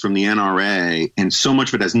ads from the NRA, and so much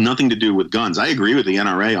of it has nothing to do with guns. I agree with the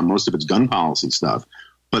NRA on most of its gun policy stuff,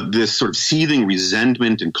 but this sort of seething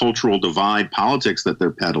resentment and cultural divide politics that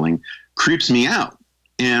they're peddling creeps me out.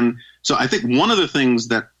 And so I think one of the things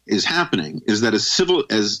that is happening is that as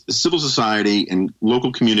civil society and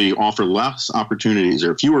local community offer less opportunities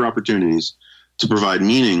or fewer opportunities to provide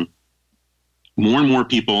meaning, more and more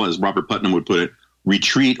people, as Robert Putnam would put it,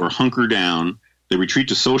 retreat or hunker down. They retreat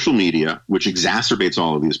to social media, which exacerbates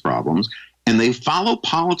all of these problems, and they follow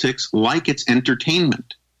politics like it's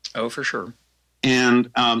entertainment. Oh, for sure. And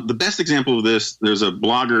the best example of this, there's a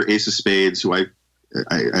blogger, Ace of Spades, who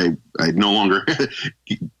I no longer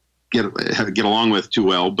get along with too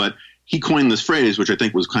well, but he coined this phrase, which I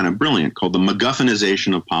think was kind of brilliant, called the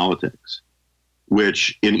MacGuffinization of politics.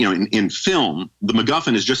 Which in film, the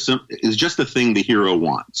MacGuffin is just the thing the hero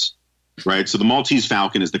wants. Right. So the Maltese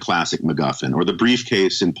Falcon is the classic MacGuffin, or the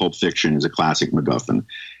briefcase in Pulp Fiction is a classic MacGuffin.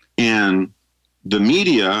 And the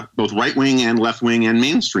media, both right wing and left wing and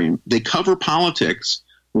mainstream, they cover politics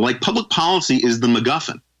like public policy is the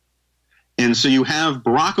MacGuffin. And so you have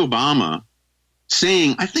Barack Obama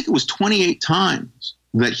saying, I think it was 28 times,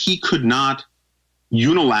 that he could not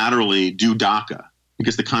unilaterally do DACA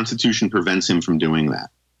because the Constitution prevents him from doing that.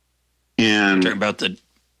 And talking about the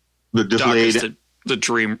delayed, the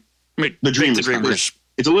dream. The Dreamers.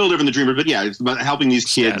 It's a little different than Dreamers, but yeah, it's about helping these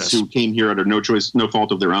kids who came here under no choice, no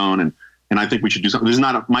fault of their own, and I think we should do something.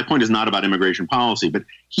 My point is not about immigration policy, but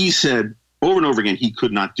he said over and over again he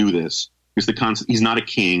could not do this because he's not a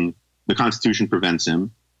king. The Constitution prevents him,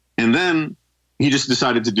 and then he just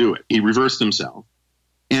decided to do it. He reversed himself,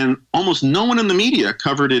 and almost no one in the media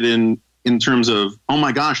covered it in terms of, oh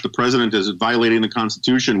my gosh, the president is violating the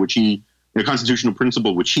Constitution, the constitutional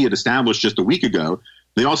principle which he had established just a week ago.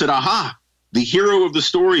 They all said, aha, the hero of the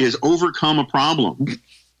story has overcome a problem.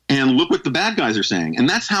 And look what the bad guys are saying. And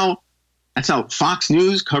that's how Fox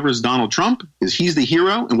News covers Donald Trump, is he's the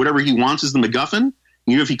hero and whatever he wants is the MacGuffin,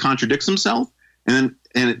 even if he contradicts himself. And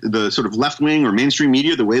the sort of left wing or mainstream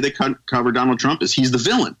media, the way they cover Donald Trump is he's the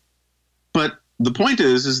villain. But the point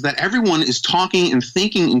is that everyone is talking and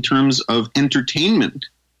thinking in terms of entertainment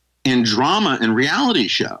and drama and reality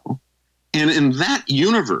show. And in that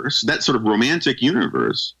universe, that sort of romantic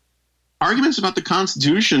universe, arguments about the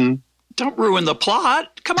Constitution. Don't ruin the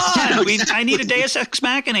plot. Come on. Yeah, no, exactly. I need a Deus Ex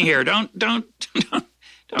Machina here. Don't.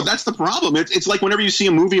 That's the problem. It's like whenever you see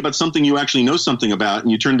a movie about something you actually know something about and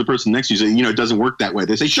you turn to the person next to you and say, it doesn't work that way.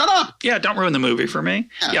 They say, shut up. Yeah, don't ruin the movie for me.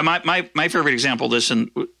 Yeah, my favorite example of this, and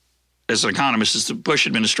as an economist, is the Bush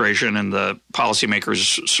administration and the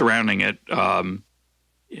policymakers surrounding it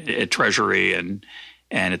at Treasury and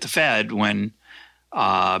at the Fed when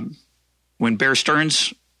Bear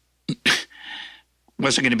Stearns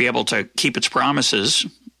wasn't going to be able to keep its promises,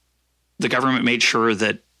 the government made sure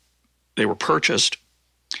that they were purchased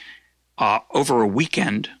over a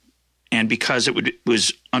weekend. And because it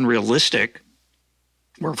was unrealistic,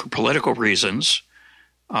 or for political reasons,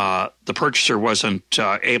 the purchaser wasn't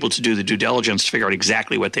able to do the due diligence to figure out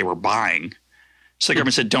exactly what they were buying. So the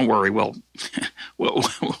government said, don't worry, we'll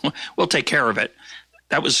take care of it.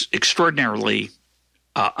 That was extraordinarily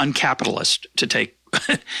uncapitalist to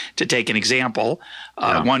take an example.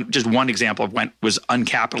 One example of when was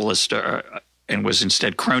uncapitalist and was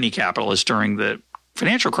instead crony capitalist during the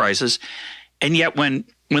financial crisis. And yet when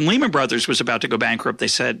Lehman Brothers was about to go bankrupt, they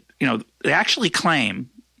said, they actually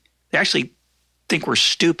think we're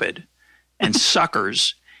stupid and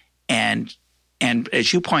suckers and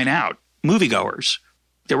as you point out, moviegoers,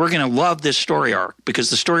 that we're going to love this story arc because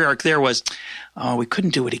the story arc there was, oh, we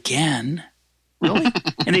couldn't do it again. Really?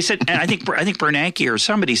 And they said, and I think Bernanke or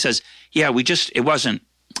somebody says, yeah,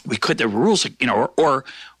 the rules, or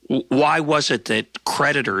why was it that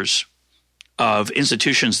creditors of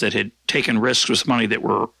institutions that had taken risks with money that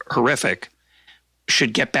were horrific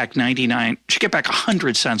should get back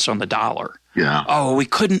 100 cents on the dollar? Yeah. Oh, we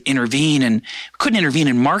couldn't intervene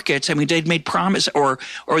in markets. I mean, they'd made promise, or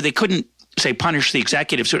they couldn't say punish the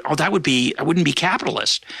executives. Oh, that wouldn't be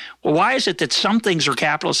capitalist. Well, why is it that some things are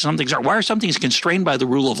capitalist and some things aren't? Why are some things constrained by the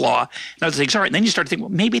rule of law and other things aren't? And then you start to think, well,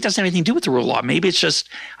 maybe it doesn't have anything to do with the rule of law. Maybe it's just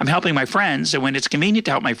I'm helping my friends, and when it's convenient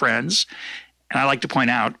to help my friends, and I like to point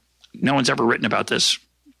out, no one's ever written about this.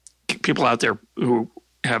 People out there who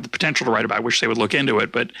have the potential to write about it, I wish they would look into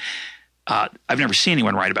it, but I've never seen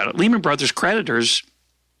anyone write about it. Lehman Brothers creditors,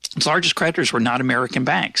 its largest creditors were not American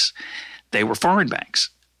banks. They were foreign banks.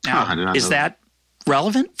 Now, is that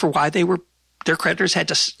relevant for why their creditors had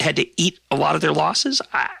to eat a lot of their losses?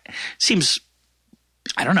 Seems,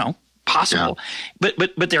 I don't know, possible. Yeah.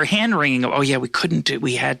 But their hand wringing of, oh yeah, we couldn't do,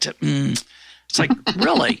 we had to. It's like,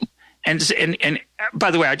 really? And by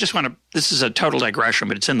the way, I just want to. This is a total digression,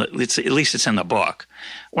 but at least it's in the book.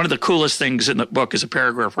 One of the coolest things in the book is a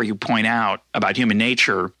paragraph where you point out about human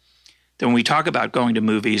nature that when we talk about going to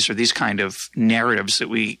movies or these kind of narratives that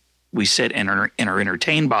we sit and are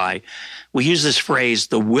entertained by, we use this phrase,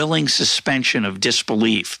 the willing suspension of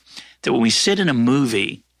disbelief. That when we sit in a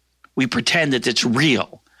movie, we pretend that it's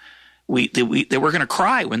real. That we're going to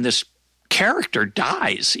cry when this character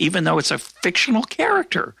dies, even though it's a fictional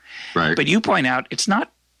character. Right. But you point out it's not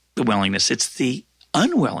the willingness, it's the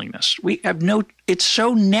unwillingness. It's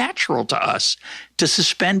so natural to us to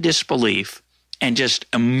suspend disbelief and just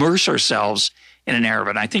immerse ourselves in a narrative.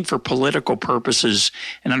 And I think for political purposes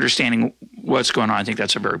and understanding what's going on, I think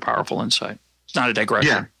that's a very powerful insight. It's not a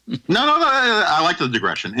digression. Yeah. No, I like the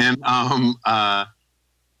digression. And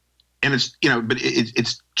it's, but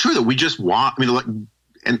it's true that we just want,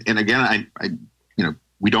 and again, I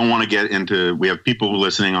we don't want to get into, we have people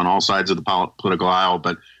listening on all sides of the political aisle,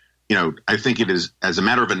 but, I think it is, as a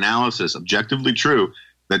matter of analysis, objectively true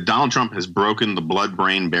that Donald Trump has broken the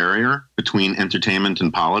blood-brain barrier between entertainment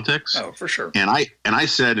and politics. Oh, for sure. And I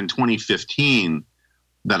said in 2015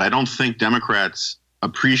 that I don't think Democrats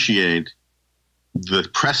appreciate the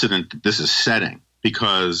precedent that this is setting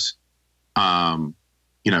because,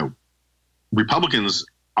 Republicans,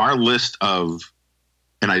 our list of,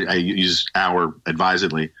 and I use our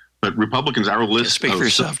advisedly, but Republicans, our list. Speak for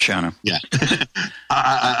yourself, Jonah. Yeah.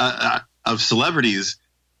 Of celebrities,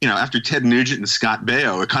 after Ted Nugent and Scott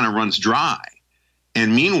Baio, it kind of runs dry.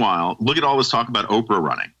 And meanwhile, look at all this talk about Oprah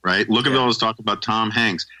running, right? Look at all this talk about Tom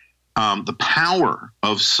Hanks. The power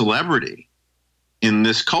of celebrity in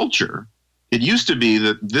this culture. It used to be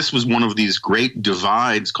that this was one of these great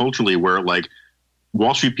divides culturally where like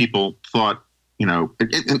Wall Street people thought,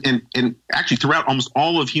 and actually throughout almost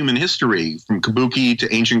all of human history, from kabuki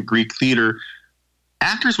to ancient Greek theater,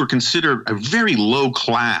 actors were considered a very low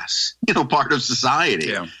class, part of society.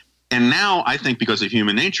 Yeah. And now I think because of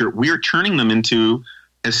human nature, we are turning them into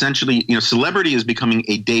essentially, celebrity is becoming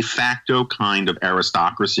a de facto kind of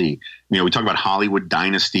aristocracy. We talk about Hollywood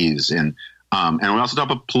dynasties and we also talk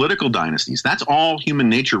about political dynasties. That's all human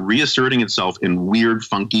nature reasserting itself in weird,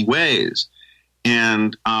 funky ways.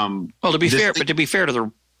 And to be fair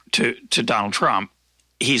to Donald Trump,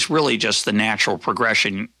 he's really just the natural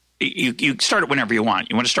progression. You start it whenever you want.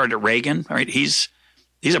 You want to start at Reagan, right? He's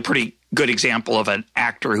a pretty good example of an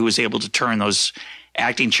actor who was able to turn those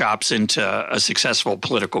acting chops into a successful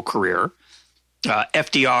political career.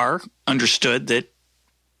 FDR understood that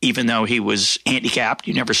even though he was handicapped,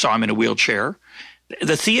 you never saw him in a wheelchair.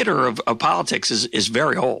 The theater of politics is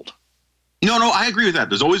very old. No, I agree with that.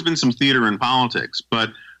 There's always been some theater in politics. But,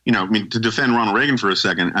 to defend Ronald Reagan for a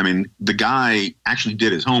second, the guy actually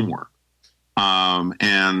did his homework. He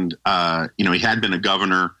had been a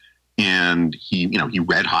governor and he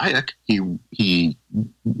read Hayek. He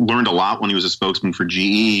learned a lot when he was a spokesman for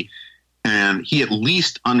GE. And he at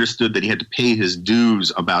least understood that he had to pay his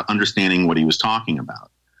dues about understanding what he was talking about.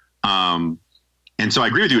 And so I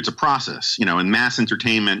agree with you. It's a process, in mass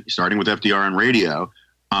entertainment, starting with FDR and radio,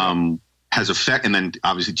 has effect, and then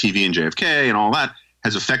obviously TV and JFK and all that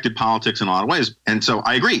has affected politics in a lot of ways. And so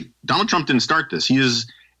I agree. Donald Trump didn't start this.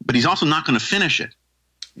 But he's also not going to finish it.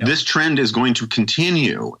 Yep. This trend is going to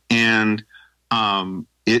continue. And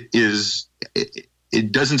it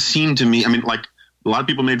doesn't seem to me, like a lot of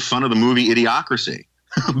people made fun of the movie Idiocracy,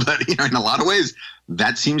 but in a lot of ways,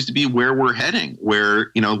 that seems to be where we're heading,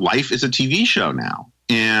 where, life is a TV show now.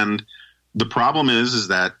 And the problem is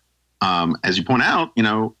that, as you point out,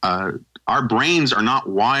 our brains are not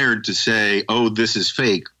wired to say, oh, this is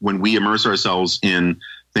fake when we immerse ourselves in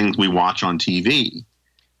things we watch on TV.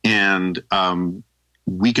 And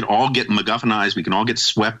we can all get MacGuffinized. We can all get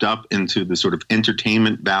swept up into the sort of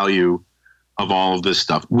entertainment value of all of this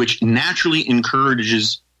stuff, which naturally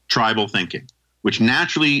encourages tribal thinking, which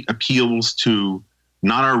naturally appeals to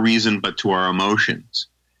not our reason, but to our emotions.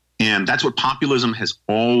 And that's what populism has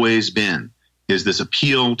always been, is this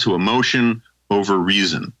appeal to emotion over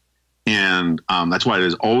reason. And that's why it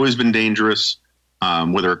has always been dangerous,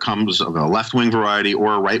 whether it comes of a left-wing variety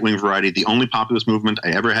or a right-wing variety. The only populist movement I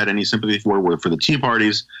ever had any sympathy for were for the Tea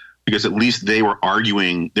Parties, because at least they were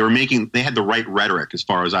arguing, they had the right rhetoric as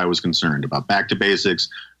far as I was concerned about back to basics,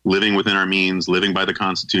 living within our means, living by the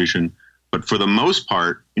Constitution. But for the most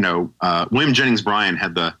part, William Jennings Bryan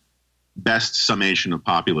had the best summation of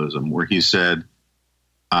populism, where he said,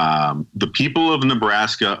 the people of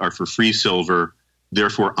Nebraska are for free silver.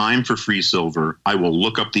 Therefore, I'm for free silver. I will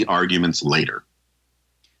look up the arguments later.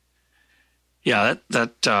 Yeah,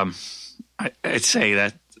 I'd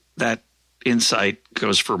say that insight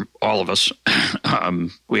goes for all of us.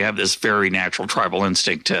 We have this very natural tribal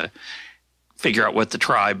instinct to figure out what the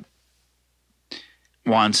tribe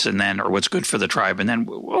wants or what's good for the tribe, and then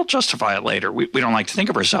we'll justify it later. We don't like to think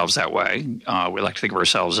of ourselves that way. We like to think of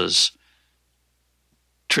ourselves as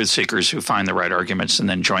truth seekers who find the right arguments and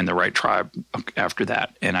then join the right tribe after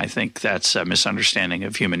that. And I think that's a misunderstanding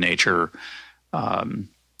of human nature.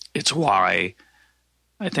 It's why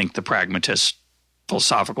I think the pragmatist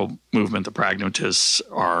philosophical movement, the pragmatists,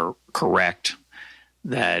 are correct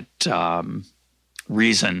that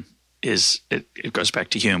reason is it goes back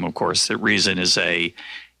to Hume, of course, that reason is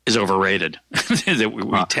overrated. That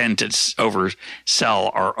we tend to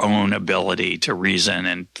oversell our own ability to reason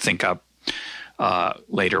and think up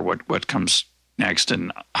later what comes next.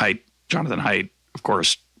 And Jonathan Haidt, of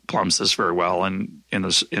course, plumbs this very well in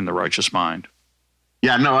the Righteous Mind.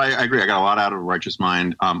 Yeah, no, I agree. I got a lot out of Righteous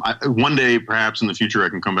Mind. One day, perhaps in the future, I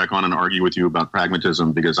can come back on and argue with you about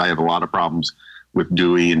pragmatism, because I have a lot of problems with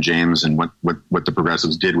Dewey and James and what the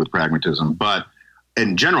progressives did with pragmatism. But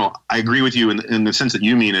in general, I agree with you in the sense that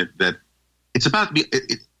you mean it, that it's about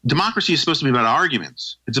democracy is supposed to be about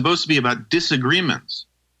arguments. It's supposed to be about disagreements.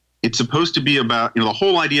 It's supposed to be about the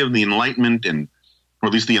whole idea of the Enlightenment, or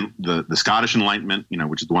at least the Scottish Enlightenment,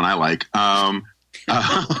 which is the one I like. I'm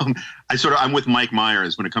with Mike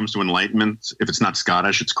Myers when it comes to enlightenment. If it's not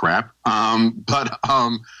Scottish, it's crap.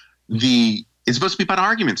 It's supposed to be about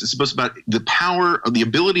arguments. It's supposed to be about the power of the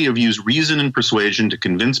ability of use reason and persuasion to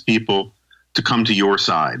convince people to come to your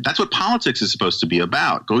side. That's what politics is supposed to be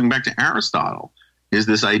about. Going back to Aristotle, is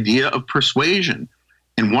this idea of persuasion.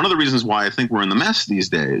 And one of the reasons why I think we're in such a mess these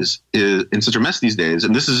days,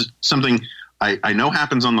 and this is something I know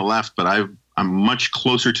happens on the left, but I'm much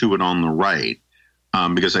closer to it on the right.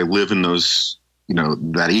 Because I live in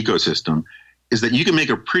that ecosystem, is that you can make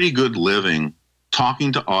a pretty good living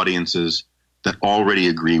talking to audiences that already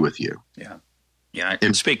agree with you. Yeah. I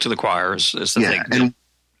can speak to the choir is the thing. And,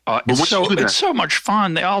 it's so much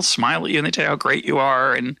fun. They all smile at you and they tell you how great you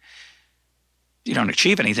are, and you don't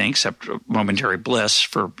achieve anything except momentary bliss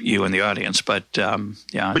for you and the audience. But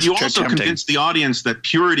but you also convince the audience that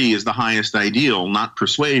purity is the highest ideal, not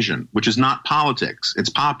persuasion, which is not politics. It's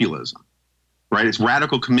populism. Right, it's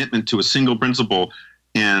radical commitment to a single principle,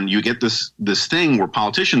 and you get this thing where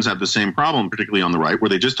politicians have the same problem, particularly on the right, where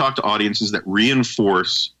they just talk to audiences that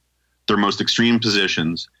reinforce their most extreme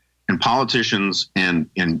positions, and politicians and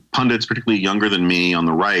pundits, particularly younger than me on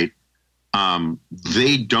the right,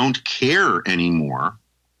 they don't care anymore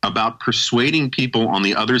about persuading people on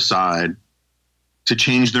the other side to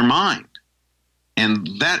change their mind. And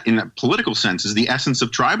that, in a political sense, is the essence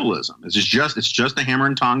of tribalism. It's just a hammer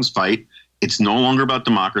and tongs fight. It's no longer about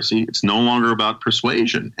democracy. It's no longer about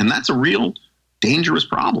persuasion. And that's a real dangerous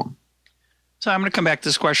problem. So I'm going to come back to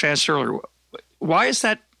this question I asked earlier. Why is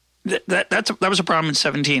that was a problem in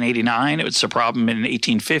 1789. It was a problem in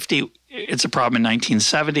 1850. It's a problem in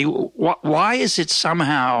 1970. Why is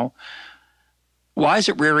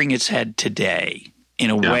it rearing its head today in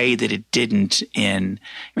a way that it didn't I'm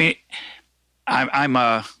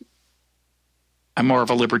more of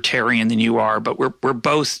a libertarian than you are, but we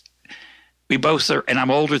both are, and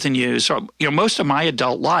I'm older than you. So, most of my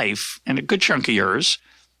adult life and a good chunk of yours,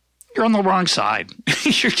 you're on the wrong side.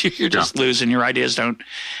 you're just losing. Your ideas don't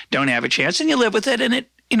have a chance, and you live with it. And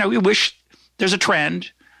you wish there's a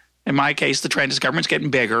trend. In my case, the trend is government's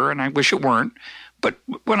getting bigger, and I wish it weren't. But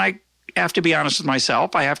when I have to be honest with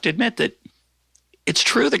myself, I have to admit that it's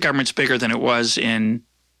true that government's bigger than it was in,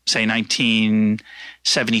 say,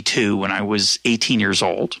 1972 when I was 18 years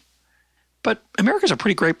old. But America's a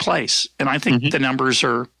pretty great place, and I think the numbers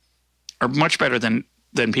are much better than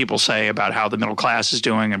people say about how the middle class is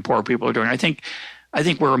doing and poor people are doing. I think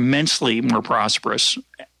we're immensely more prosperous,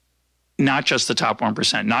 not just the top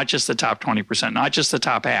 1%, not just the top 20%, not just the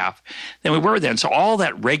top half than we were then. So all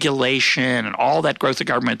that regulation and all that growth of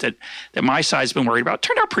government that my side's been worried about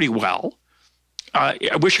turned out pretty well.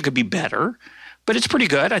 I wish it could be better. But it's pretty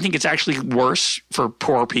good. I think it's actually worse for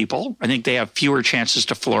poor people. I think they have fewer chances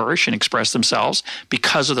to flourish and express themselves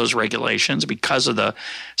because of those regulations, because of the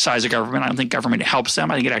size of government. I don't think government helps them.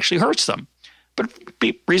 I think it actually hurts them. But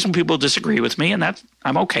reasonable people disagree with me, and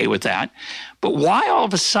I'm okay with that. But why all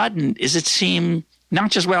of a sudden does it seem not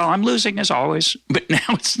just, well, I'm losing as always, but now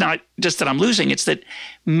it's not just that I'm losing. It's that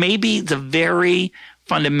maybe the very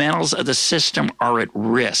fundamentals of the system are at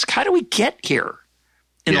risk. How do we get here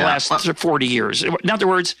in the last 40 years? In other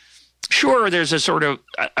words, sure, there's a sort of,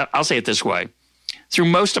 I'll say it this way. Through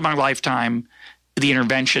most of my lifetime, the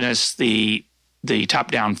interventionists, the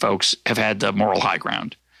top-down folks have had the moral high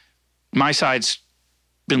ground. My side's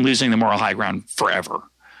been losing the moral high ground forever.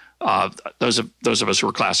 Those of us who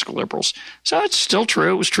are classical liberals. So it's still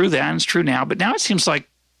true. It was true then. It's true now. But now it seems like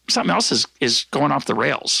something else is going off the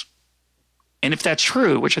rails. And if that's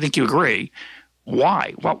true, which I think you agree,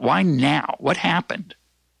 why? Why now? What happened?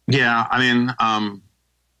 Yeah, I mean,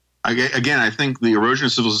 again, I think the erosion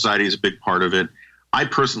of civil society is a big part of it. I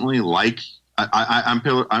personally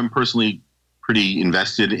I'm personally pretty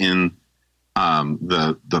invested in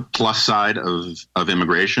the plus side of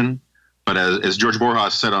immigration. But as George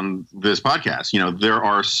Borjas said on this podcast, there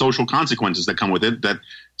are social consequences that come with it that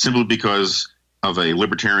simply because of a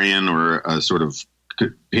libertarian or a sort of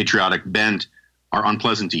patriotic bent are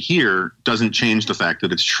unpleasant to hear doesn't change the fact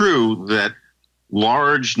that it's true that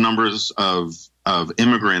large numbers of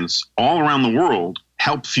immigrants all around the world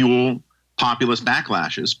help fuel populist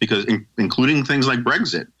backlashes, because including things like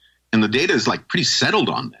Brexit. And the data is like pretty settled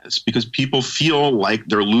on this because people feel like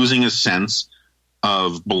they're losing a sense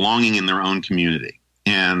of belonging in their own community.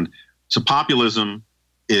 And so populism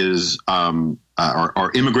is,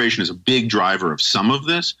 or immigration is a big driver of some of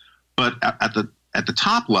this. But at the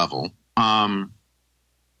top level,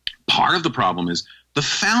 part of the problem is the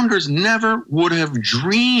founders never would have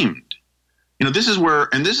dreamed. This is where,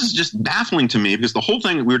 and this is just baffling to me, because the whole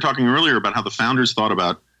thing, we were talking earlier about how the founders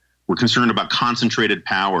were concerned about concentrated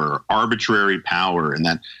power, arbitrary power, and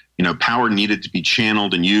that power needed to be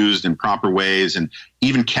channeled and used in proper ways and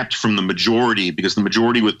even kept from the majority, because the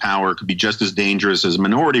majority with power could be just as dangerous as a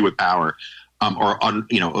minority with power,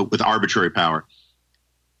 with arbitrary power.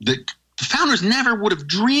 The founders never would have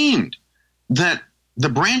dreamed that the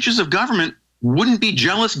branches of government wouldn't be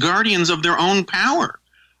jealous guardians of their own power.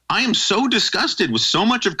 I am so disgusted with so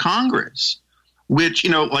much of Congress, which,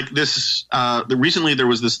 like this, recently there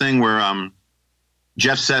was this thing where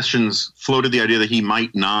Jeff Sessions floated the idea that he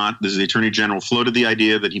might not, this is the Attorney General, floated the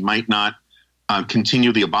idea that he might not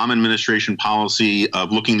continue the Obama administration policy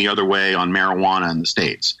of looking the other way on marijuana in the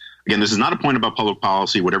states. Again, this is not a point about public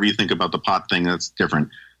policy. Whatever you think about the pot thing, that's different.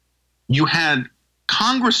 You had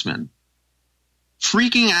congressmen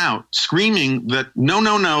freaking out, screaming that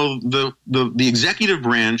no, the executive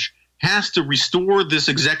branch has to restore this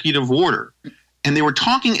executive order. And they were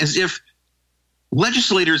talking as if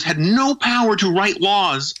legislators had no power to write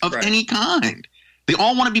laws of any kind. They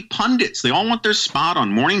all want to be pundits. They all want their spot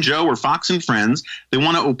on Morning Joe or Fox and Friends. They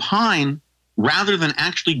want to opine rather than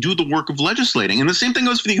actually do the work of legislating. And the same thing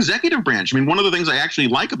goes for the executive branch. I mean, one of the things I actually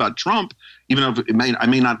like about Trump, even though I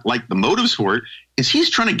may not like the motives for it, is he's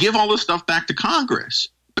trying to give all this stuff back to Congress.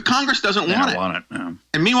 But Congress doesn't want it. No.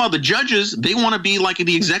 And meanwhile, the judges, they want to be like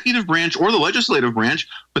the executive branch or the legislative branch,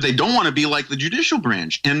 but they don't want to be like the judicial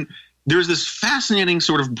branch. And there's this fascinating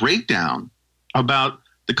sort of breakdown about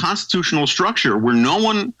the constitutional structure where no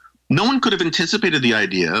one could have anticipated the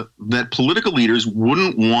idea that political leaders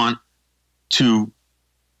wouldn't want to,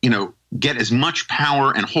 get as much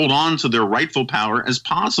power and hold on to their rightful power as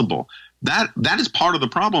possible. That is part of the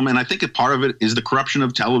problem. And I think a part of it is the corruption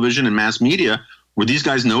of television and mass media, where these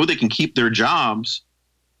guys know they can keep their jobs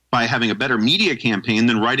by having a better media campaign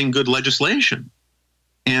than writing good legislation.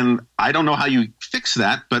 And I don't know how you fix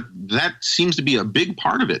that, but that seems to be a big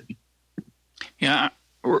part of it. Yeah,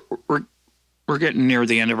 we're getting near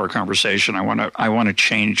the end of our conversation. I want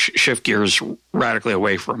to shift gears radically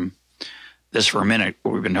away from this for a minute,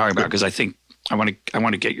 what we've been talking about, because I think I want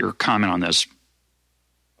to get your comment on this.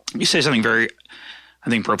 You say something very, I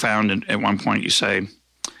think, profound. And at one point you say,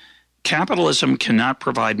 capitalism cannot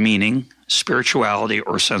provide meaning, spirituality,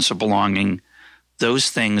 or sense of belonging. Those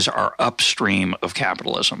things are upstream of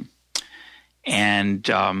capitalism. And,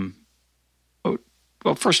 well,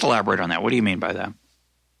 first elaborate on that. What do you mean by that?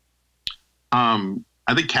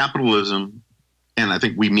 I think capitalism, and I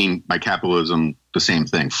think we mean by capitalism the same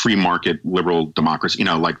thing: free market, liberal democracy.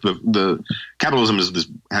 Like the capitalism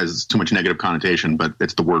has too much negative connotation, but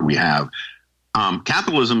it's the word we have.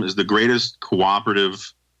 Capitalism is the greatest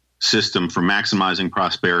cooperative system for maximizing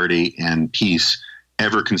prosperity and peace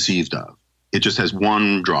ever conceived of. It just has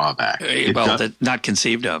one drawback. Not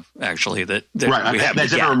conceived of, actually.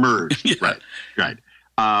 That's ever emerged. Yeah. Right.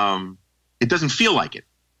 It doesn't feel like it.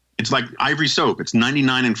 It's like ivory soap. It's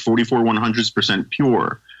 99 and 44/100%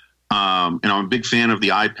 pure. And I'm a big fan of the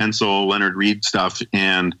iPencil, Leonard Reed stuff.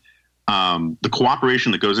 And the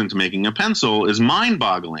cooperation that goes into making a pencil is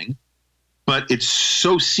mind-boggling, but it's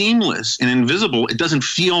so seamless and invisible, it doesn't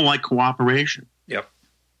feel like cooperation. Yep.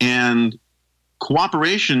 And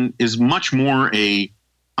cooperation is much more a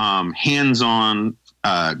hands-on,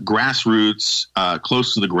 grassroots,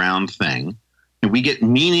 close to the ground thing. And we get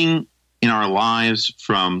meaning in our lives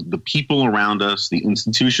from the people around us, the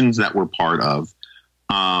institutions that we're part of.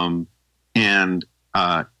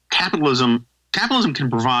 Capitalism can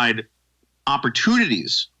provide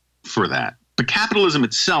opportunities for that, but capitalism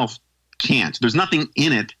itself can't. There's nothing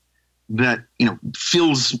in it that,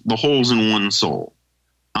 fills the holes in one's soul.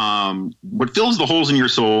 What fills the holes in your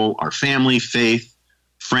soul are family, faith,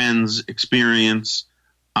 friends, experience,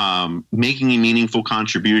 making a meaningful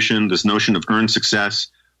contribution, this notion of earned success.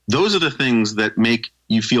 Those are the things that make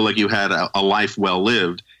you feel like you had a life well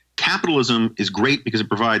lived. Capitalism is great because it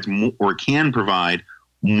provides more, or can provide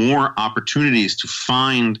more opportunities to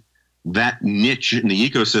find that niche in the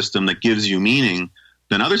ecosystem that gives you meaning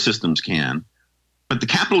than other systems can. But the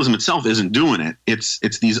capitalism itself isn't doing it.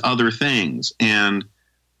 It's these other things. And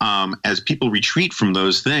as people retreat from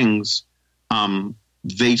those things,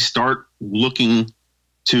 they start looking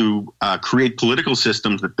to create political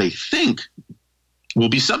systems that they think will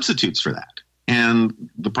be substitutes for that. And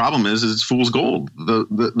the problem is it's fool's gold.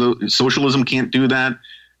 The socialism can't do that.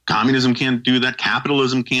 Communism can't do that.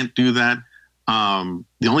 Capitalism can't do that.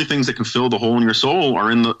 The only things that can fill the hole in your soul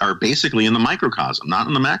are basically in the microcosm, not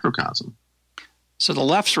in the macrocosm. So the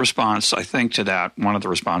left's response, I think, to that, one of the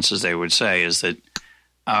responses they would say is that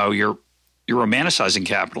you're romanticizing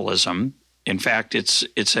capitalism. In fact,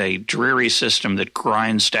 it's a dreary system that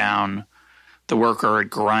grinds down the worker. It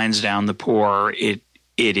grinds down the poor. It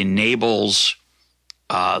enables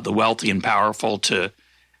the wealthy and powerful to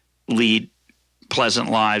lead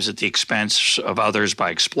pleasant lives at the expense of others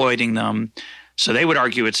by exploiting them. So they would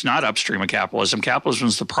argue it's not upstream of capitalism. Capitalism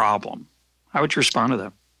is the problem. How would you respond to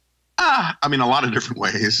that? A lot of different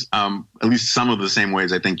ways, at least some of the same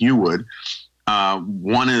ways I think you would.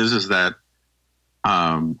 One is that,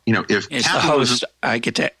 if it's the host, I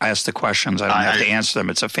get to ask the questions. I don't have to answer them.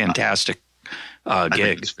 It's a fantastic gig. I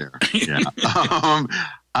think it's fair. Yeah.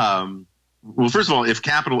 Well, first of all,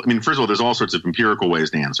 there's all sorts of empirical ways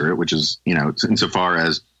to answer it, which is, insofar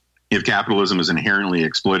as if capitalism is inherently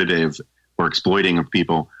exploitative or exploiting of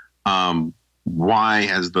people, why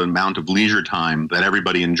has the amount of leisure time that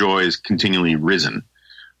everybody enjoys continually risen?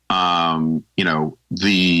 Why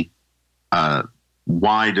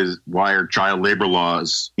are child labor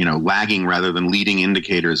laws, lagging rather than leading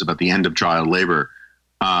indicators about the end of child labor?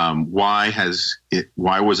 Why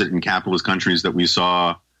was it in capitalist countries that we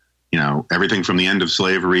saw, everything from the end of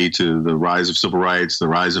slavery to the rise of civil rights, the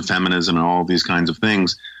rise of feminism, and all these kinds of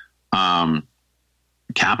things?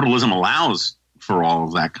 Capitalism allows for all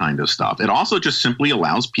of that kind of stuff. It also just simply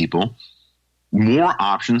allows people more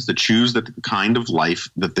options to choose the kind of life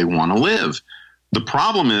that they want to live. The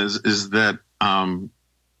problem is that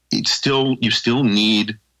you still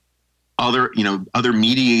need other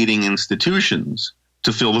mediating institutions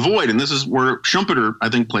to fill the void. And this is where Schumpeter, I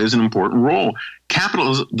think, plays an important role.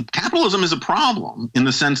 Capitalism is a problem in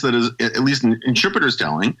the sense that, at least in Schumpeter's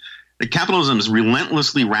telling, that capitalism is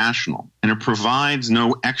relentlessly rational, and it provides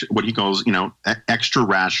no what he calls, extra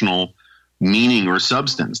rational meaning or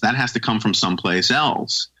substance. That has to come from someplace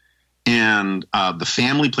else. And the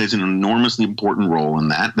family plays an enormously important role in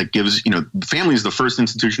that. That gives, the family is the first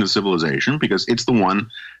institution of civilization because it's the one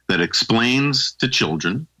that explains to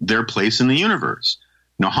children their place in the universe.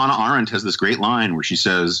 Hannah Arendt has this great line where she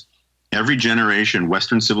says, every generation,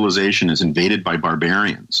 Western civilization is invaded by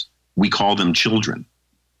barbarians. We call them children.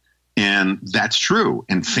 And that's true.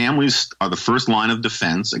 And families are the first line of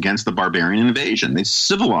defense against the barbarian invasion. They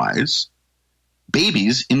civilize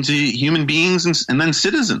babies into human beings and then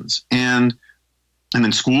citizens. And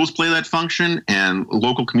then schools play that function, and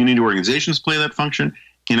local community organizations play that function.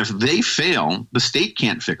 And if they fail, the state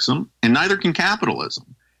can't fix them, and neither can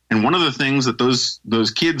capitalism. And one of the things that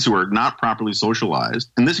those kids who are not properly socialized,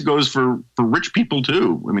 and this goes for rich people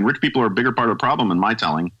too. Rich people are a bigger part of the problem in my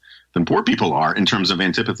telling than poor people are in terms of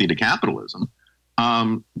antipathy to capitalism.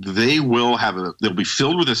 They'll be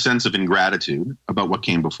filled with a sense of ingratitude about what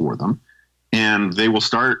came before them. And they will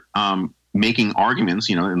start making arguments,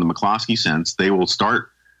 in the McCloskey sense. They will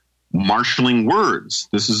start marshaling words.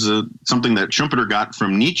 This is something that Schumpeter got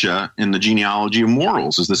from Nietzsche in the Genealogy of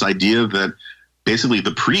Morals, is this idea that basically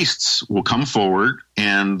the priests will come forward,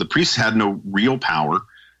 and the priests had no real power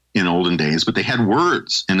in olden days, but they had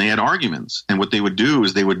words and they had arguments. And what they would do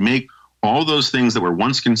is they would make all those things that were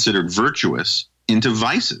once considered virtuous into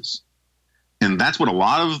vices. And that's what a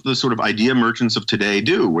lot of the sort of idea merchants of today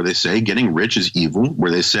do, where they say getting rich is evil,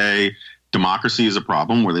 where they say democracy is a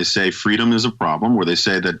problem, where they say freedom is a problem, where they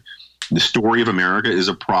say that the story of America is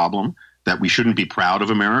a problem, that we shouldn't be proud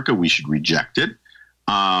of America, we should reject it.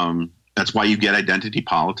 That's why you get identity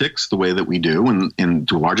politics the way that we do. And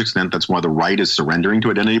to a large extent, that's why the right is surrendering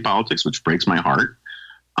to identity politics, which breaks my heart.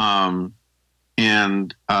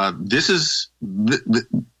 This is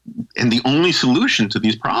and the only solution to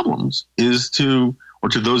these problems to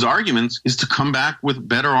those arguments is to come back with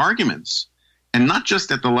better arguments, and not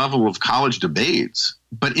just at the level of college debates,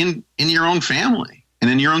 but in your own family and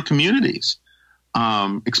in your own communities.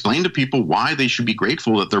 Explain to people why they should be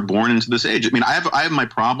grateful that they're born into this age. I mean, I have my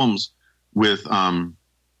problems with the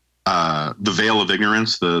veil of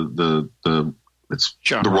ignorance, the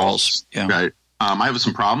Rawls, yeah. Right? I have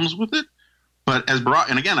some problems with it. But as Barack,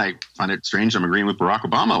 and again, I find it strange I'm agreeing with Barack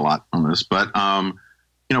Obama a lot on this, but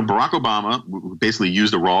Barack Obama basically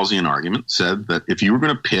used a Rawlsian argument, said that if you were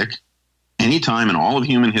going to pick any time in all of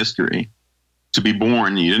human history to be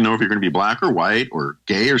born, you didn't know if you're going to be black or white or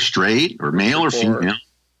gay or straight or male or female,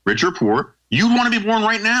 rich or poor, you'd want to be born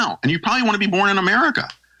right now. And you probably want to be born in America.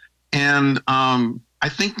 And I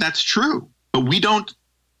think that's true. But we don't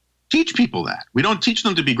teach people that. We don't teach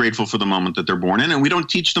them to be grateful for the moment that they're born in, and we don't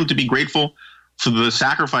teach them to be grateful for the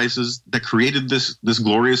sacrifices that created this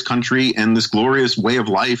glorious country and this glorious way of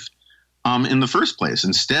life in the first place.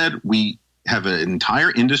 Instead, we have an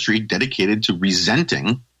entire industry dedicated to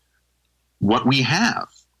resenting what we have.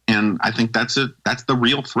 And I think that's the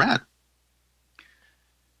real threat.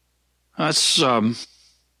 Let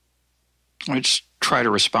me just try to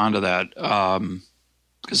respond to that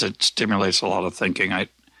because it stimulates a lot of thinking.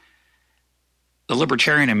 The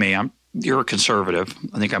libertarian in me, you're a conservative.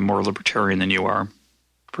 I think I'm more libertarian than you are.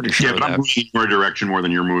 Pretty sure. Yeah, but I'm moving in your direction more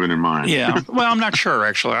than you're moving in mine. Yeah. Well, I'm not sure,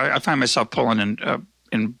 actually. I find myself pulling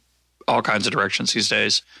in all kinds of directions these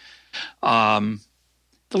days. The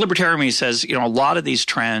libertarian in me says, a lot of these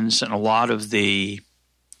trends and a lot of the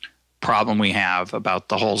problem we have about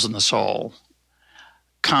the holes in the soul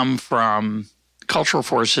come from cultural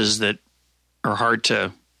forces that are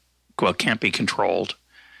can't be controlled.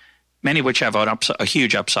 Many of which have a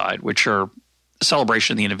huge upside, which are the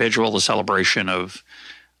celebration of the individual, the celebration of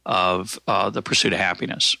the pursuit of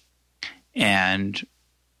happiness, and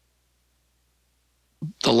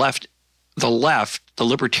the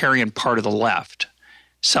libertarian part of the left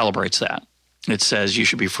celebrates that. It says you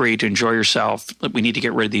should be free to enjoy yourself. We need to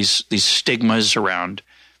get rid of these stigmas around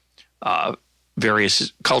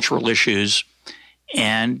various cultural issues,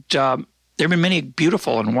 and there have been many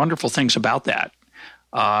beautiful and wonderful things about that.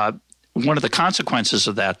 One of the consequences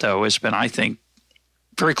of that, though, has been, I think,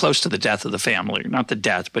 very close to the death of the family. Not the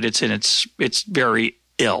death, but it's very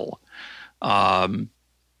ill. I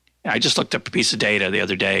just looked up a piece of data the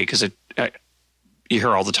other day because you hear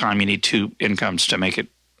all the time you need two incomes to make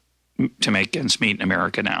ends meet in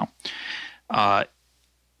America now.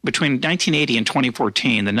 Between 1980 and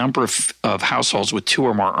 2014, the number of households with two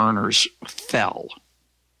or more earners fell.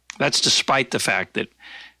 That's despite the fact that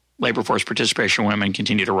labor force participation of women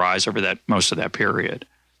continue to rise over most of that period.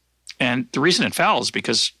 And the reason it fell is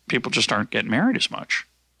because people just aren't getting married as much.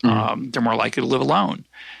 Mm-hmm. They're more likely to live alone.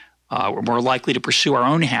 We're more likely to pursue our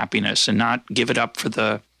own happiness and not give it up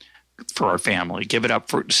for our family, give it up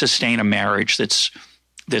for sustain a marriage that's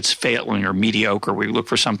failing or mediocre. We look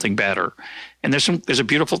for something better. And there's a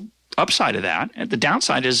beautiful upside of that. And the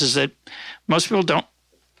downside is that most people don't.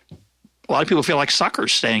 A lot of people feel like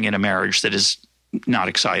suckers staying in a marriage that is not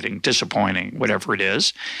exciting, disappointing, whatever it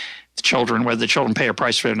is. Whether the children pay a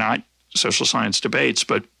price for it or not, social science debates,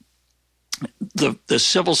 but the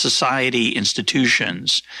civil society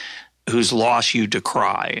institutions whose loss you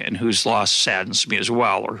decry and whose loss saddens me as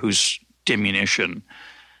well, or whose diminution,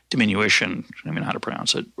 I don't know how to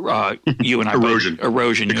pronounce it. You and I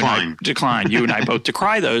erosion, decline. You and I both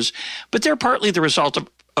decry those, but they're partly the result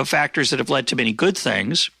of factors that have led to many good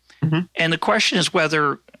things. Mm-hmm. And the question is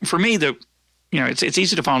whether, for me, it's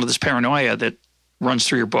easy to fall into this paranoia that runs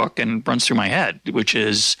through your book and runs through my head, which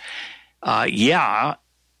is,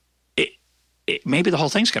 maybe the whole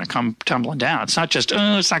thing's going to come tumbling down. It's not just,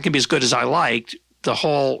 it's not going to be as good as I liked. The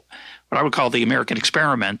whole, what I would call the American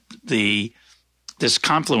experiment, this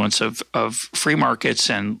confluence of free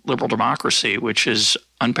markets and liberal democracy, which is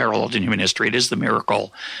unparalleled in human history. It is the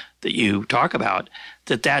miracle that you talk about,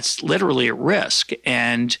 that's literally at risk.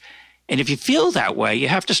 And if you feel that way, you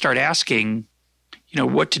have to start asking,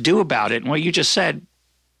 what to do about it. And what you just said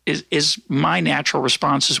is my natural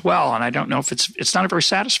response as well. And I don't know if it's not a very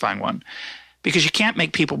satisfying one, because you can't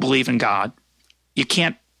make people believe in God. You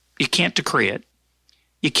can't decree it.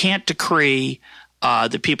 you can't decree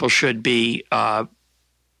that people should be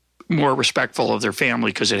more respectful of their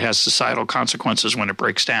family because it has societal consequences when it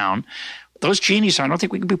breaks down. Those genies, I don't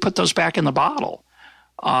think we can put those back in the bottle.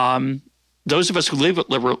 Those of us who live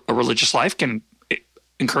a religious life can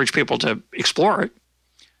encourage people to explore it,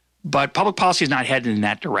 but public policy is not headed in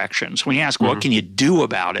that direction. So when you ask, what can you do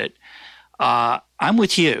about it? I'm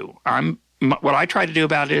with you. What I try to do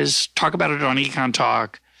about it is talk about it on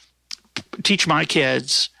EconTalk, teach my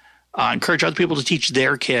kids, encourage other people to teach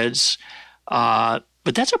their kids.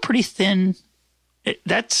 But that's a pretty thin.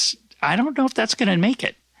 I don't know if that's going to make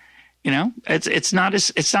it. It's not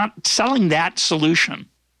selling that solution.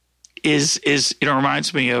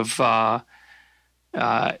 Reminds me of a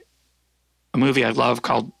movie I love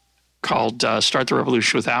called Start the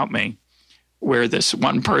Revolution Without Me, where this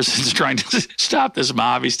one person's trying to stop this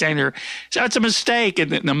mob. He's standing there, so it's a mistake,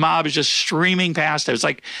 and the mob is just streaming past it. It's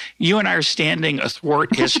like you and I are standing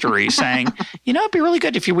athwart history saying, it'd be really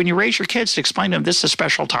good if when you raise your kids to explain to them this is a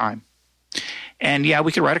special time. And yeah,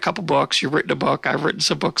 we could write a couple books. You've written a book. I've written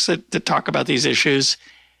some books that talk about these issues.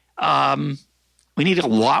 We need a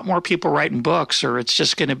lot more people writing books, or it's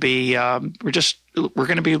just going to be we're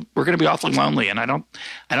going to be awfully lonely. And I don't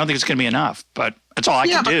think it's going to be enough. But that's all I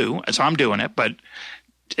can do. That's how I'm doing it. But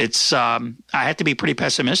it's I have to be pretty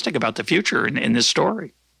pessimistic about the future in this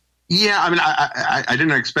story. Yeah, I mean, I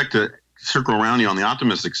didn't expect to circle around you on the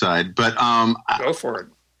optimistic side, but go for it.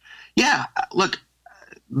 Yeah, look,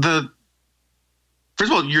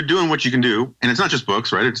 first of all, you're doing what you can do, and it's not just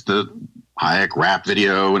books, right? It's the Hayek rap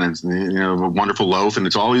video, and it's a wonderful loaf, and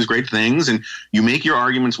it's all these great things, and you make your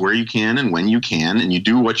arguments where you can and when you can, and you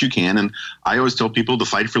do what you can. And I always tell people the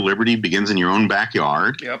fight for liberty begins in your own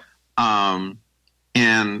backyard. Yep. And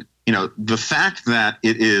the fact that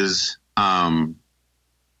it is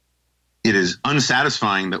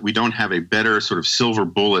unsatisfying that we don't have a better sort of silver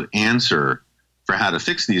bullet answer for how to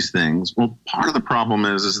fix these things. Well, part of the problem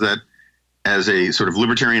is that as a sort of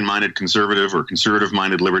libertarian-minded conservative or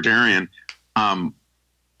conservative-minded libertarian,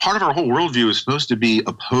 part of our whole worldview is supposed to be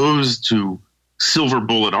opposed to silver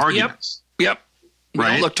bullet arguments. Yep. We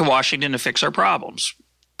don't look to Washington to fix our problems.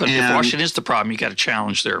 But if Washington is the problem, you got to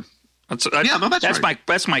challenge there. That's right.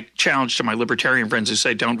 That's my challenge to my libertarian friends who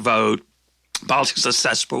say don't vote. Politics is a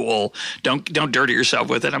cesspool. Don't dirty yourself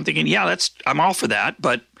with it. I'm thinking, I'm all for that,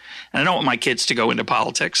 but and I don't want my kids to go into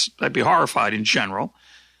politics. I'd be horrified in general.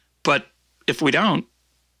 But if we don't,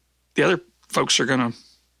 the other folks are going to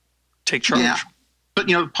take charge. Yeah. But,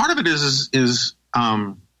 part of it is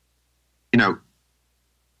I'm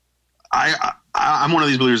one of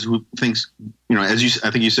these believers who thinks, I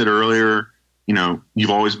think you said earlier, you've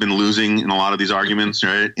always been losing in a lot of these arguments,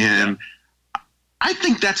 right? And I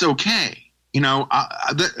think that's okay.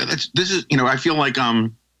 This is, I feel like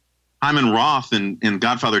Hyman Roth in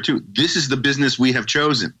Godfather 2. This is the business we have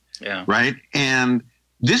chosen. Yeah. Right. And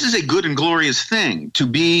this is a good and glorious thing to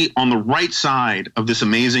be on the right side of this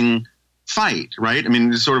amazing fight, right? I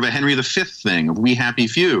mean, it's sort of a Henry V thing of we happy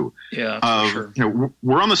few. Yeah, sure.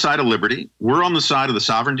 We're on the side of liberty. We're on the side of the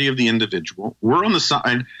sovereignty of the individual. We're on the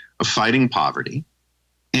side of fighting poverty.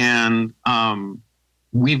 And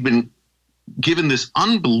we've been given this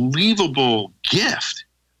unbelievable gift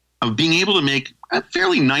of being able to make a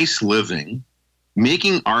fairly nice living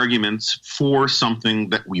making arguments for something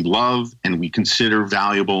that we love and we consider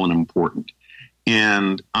valuable and important.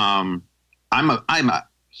 And I'm a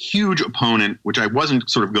huge opponent, which I wasn't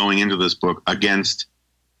sort of going into this book, against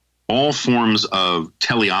all forms of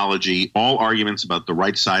teleology, all arguments about the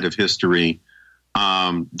right side of history.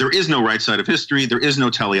 There is no right side of history. There is no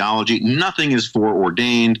teleology. Nothing is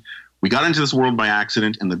foreordained. We got into this world by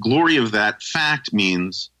accident, and the glory of that fact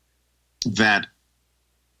means that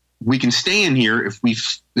we can stay in here if we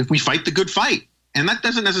fight the good fight. And that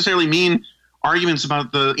doesn't necessarily mean arguments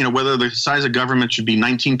about whether the size of government should be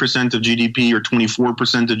 19% of GDP or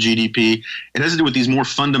 24% of GDP. It has to do with these more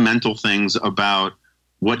fundamental things about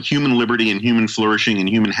what human liberty and human flourishing and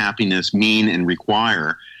human happiness mean and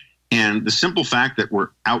require. And the simple fact that we're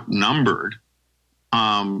outnumbered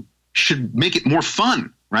should make it more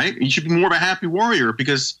fun, right? You should be more of a happy warrior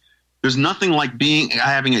because there's nothing like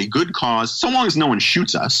having a good cause, so long as no one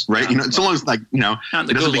shoots us, right? So long as not in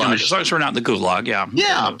the gulag. As long as we're not in the gulag, yeah.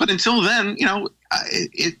 Yeah, but until then,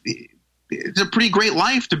 it's a pretty great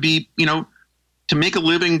life to be, to make a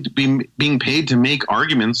living, to be being paid to make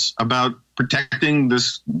arguments about protecting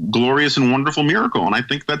this glorious and wonderful miracle, and I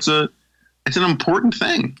think it's an important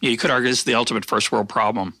thing. Yeah, you could argue it's the ultimate first world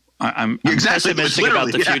problem. I'm pessimistic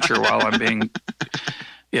about the future while I'm being,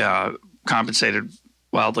 compensated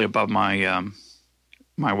wildly above my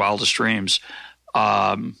my wildest dreams.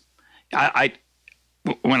 I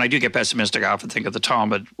when I do get pessimistic, I often think of the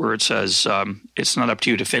Talmud where it says, it's not up to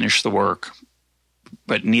you to finish the work,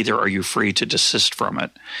 but neither are you free to desist from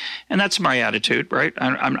it. And that's my attitude, right?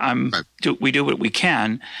 We do what we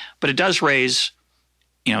can, but it does raise,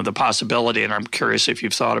 the possibility, and I'm curious if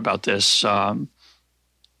you've thought about this. I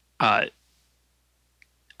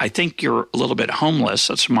think you're a little bit homeless.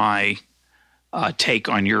 That's my take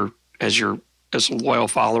on as a loyal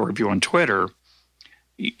follower of you on Twitter.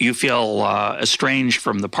 You feel estranged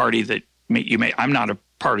from the party that you may. I'm not a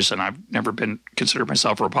partisan. I've never considered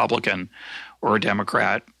myself a Republican or a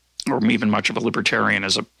Democrat or even much of a libertarian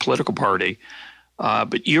as a political party.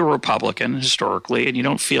 But you're a Republican historically, and you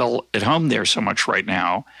don't feel at home there so much right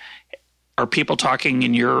now. Are people talking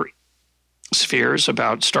in your spheres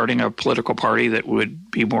about starting a political party that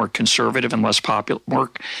would be more conservative and less popular,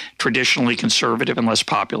 more traditionally conservative and less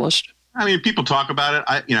populist? I mean, people talk about it.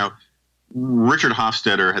 Richard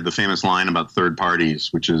Hofstadter had the famous line about third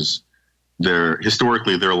parties, which is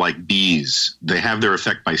historically they're like bees. They have their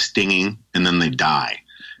effect by stinging and then they die.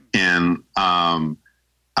 And I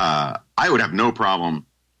would have no problem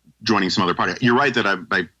joining some other party. You're right that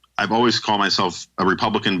I've always called myself a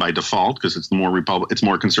Republican by default because it's it's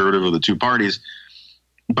more conservative of the two parties.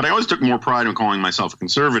 But I always took more pride in calling myself a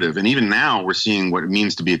conservative. And even now we're seeing what it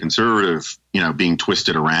means to be a conservative, being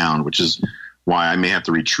twisted around, which is why I may have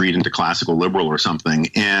to retreat into classical liberal or something.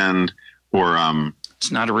 It's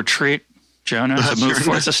not a retreat, Jonah. It's a move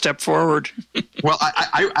forward. It's a step forward. Well,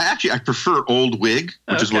 I prefer old Whig,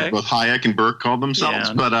 which is what both Hayek and Burke called themselves.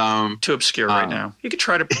 Yeah, but too obscure right now. You could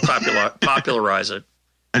try to popularize it.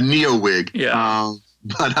 A neo-Whig. Yeah.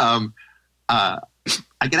 I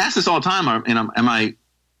get asked this all the time. Am I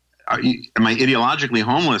ideologically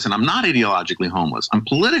homeless? And I'm not ideologically homeless. I'm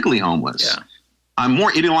politically homeless. Yeah. I'm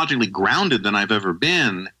more ideologically grounded than I've ever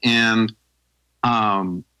been. And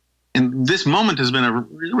this moment has been a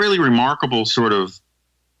really remarkable sort of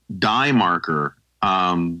die marker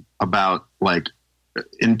about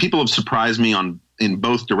and people have surprised me in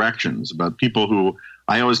both directions about people who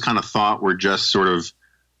I always kind of thought were just sort of,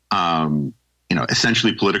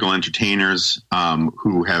 essentially political entertainers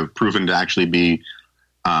who have proven to actually be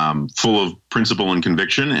full of principle and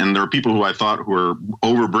conviction. And there are people who I thought were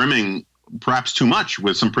overbrimming perhaps too much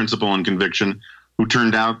with some principle and conviction who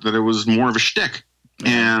turned out that it was more of a shtick.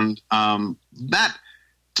 And that's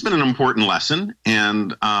been an important lesson.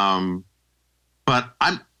 And but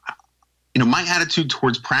my attitude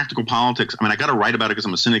towards practical politics, I got to write about it because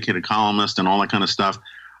I'm a syndicated columnist and all that kind of stuff.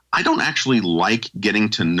 I don't actually like getting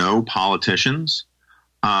to know politicians.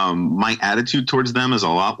 My attitude towards them is a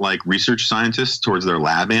lot like research scientists towards their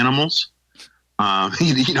lab animals.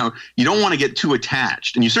 You don't want to get too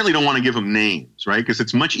attached, and you certainly don't want to give them names, right? Because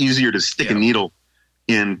it's much easier to stick a needle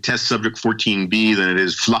in test subject 14B than it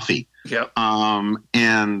is Fluffy. Yep.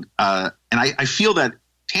 And I feel that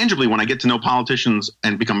tangibly when I get to know politicians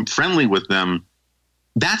and become friendly with them,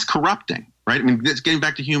 that's corrupting, right? It's getting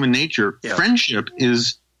back to human nature. Yeah. Friendship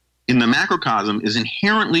is, in the macrocosm, is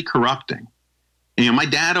inherently corrupting. And, my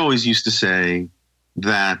dad always used to say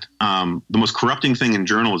that the most corrupting thing in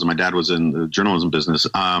journalism, my dad was in the journalism business,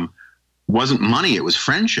 wasn't money, it was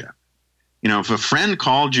friendship. If a friend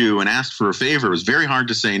called you and asked for a favor, it was very hard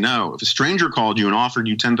to say no. If a stranger called you and offered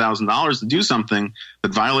you $10,000 to do something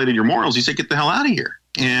that violated your morals, you say, get the hell out of here.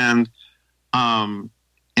 And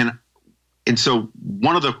so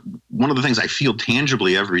one of the things I feel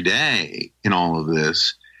tangibly every day in all of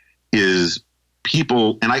this is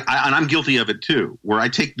people, and I'm guilty of it too, where I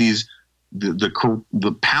take the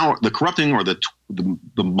power, the corrupting or the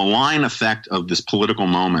malign effect of this political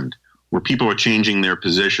moment where people are changing their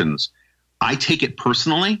positions. I take it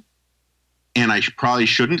personally, and I probably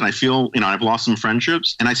shouldn't. And I feel, I've lost some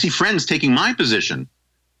friendships, and I see friends taking my position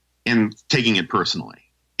and taking it personally.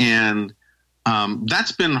 And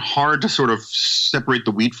that's been hard to sort of separate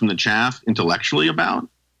the wheat from the chaff intellectually about.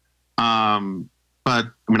 But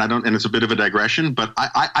I don't, and it's a bit of a digression, but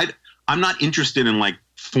I'm not interested in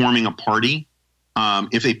forming a party.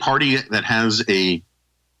 If a party that has a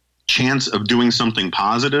chance of doing something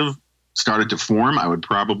positive started to form, I would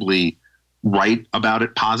probably write about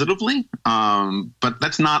it positively. But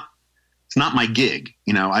it's not my gig.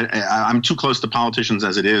 I'm too close to politicians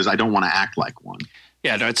as it is. I don't want to act like one.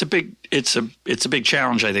 Yeah, no, it's a big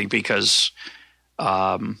challenge, I think, because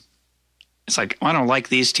it's I don't like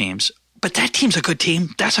these teams, but that team's a good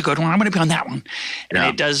team. That's a good one. I'm going to be on that one. And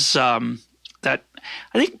it does that. I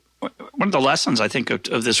think one of the lessons I think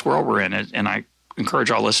of this world we're in, and I encourage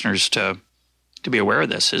all listeners to be aware of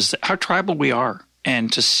this, is how tribal we are,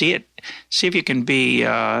 and to see if you can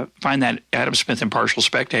find that Adam Smith impartial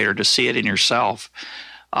spectator, to see it in yourself.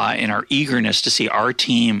 in our eagerness to see our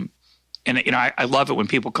team. And I love it when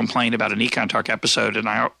people complain about an EconTalk episode,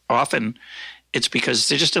 and it's because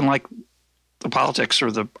they just didn't like the politics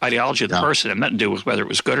or the ideology of the person. It had nothing to do with whether it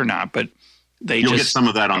was good or not, but you'll get some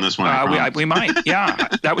of that on this one. We might, yeah.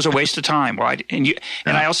 That was a waste of time. I'll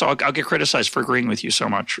get criticized for agreeing with you so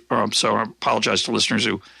much. So I apologize to listeners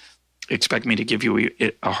who expect me to give you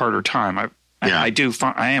a harder time.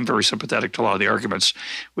 I am very sympathetic to a lot of the arguments,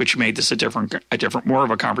 which made this a different, more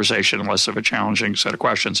of a conversation and less of a challenging set of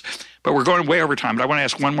questions. But we're going way over time. But I want to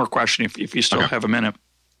ask one more question, if you still have a minute.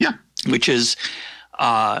 Yeah. Which is,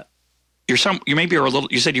 you said you were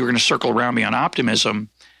going to circle around me on optimism.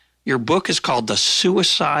 Your book is called The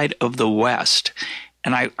Suicide of the West,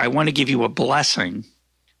 and I want to give you a blessing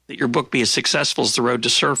that your book be as successful as The Road to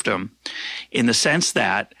Serfdom, in the sense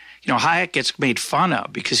that Hayek gets made fun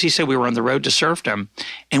of because he said we were on the road to serfdom,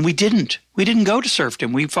 and we didn't. We didn't go to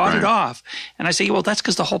serfdom. We fought it off. And I say, well, that's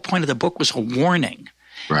because the whole point of the book was a warning.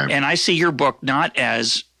 Right. And I see your book not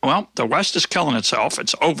as, well, the West is killing itself.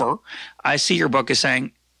 It's over. I see your book as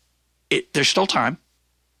saying there's still time.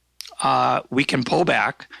 We can pull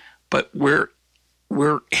back, but we're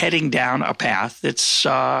heading down a path that's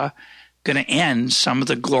going to end some of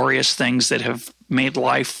the glorious things that have made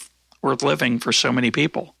life worth living for so many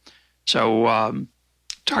people. So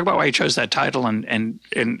talk about why you chose that title and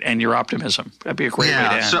your optimism. That'd be a great way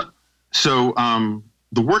to end. So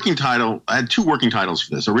the working title, I had two working titles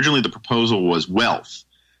for this. Originally, the proposal was Wealth,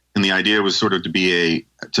 and the idea was sort of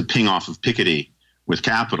to ping off of Piketty with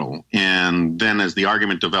capital. And then as the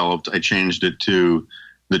argument developed, I changed it to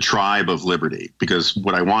The Tribe of Liberty, because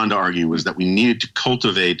what I wanted to argue was that we needed to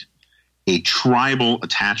cultivate a tribal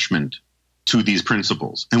attachment to these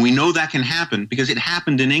principles. And we know that can happen because it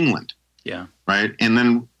happened in England. Yeah. Right. And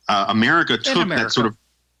then America took that sort of,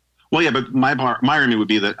 well, yeah, but my argument would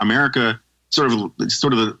be that America sort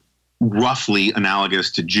of roughly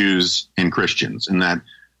analogous to Jews and Christians, in that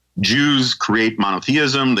Jews create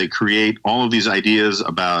monotheism. They create all of these ideas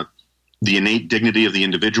about the innate dignity of the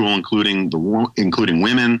individual, including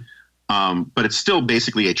women. But it's still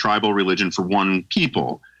basically a tribal religion for one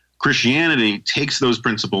people. Christianity takes those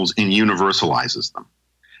principles and universalizes them,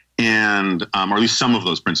 or at least some of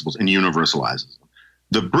those principles, and universalizes them.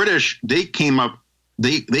 The British, they came up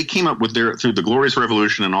with through the Glorious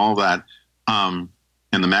Revolution and all of that, and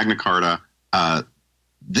the Magna Carta.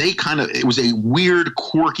 It was a weird,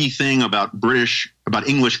 quirky thing about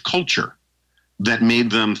English culture that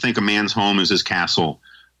made them think a man's home is his castle.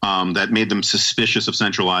 That made them suspicious of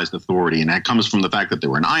centralized authority, and that comes from the fact that they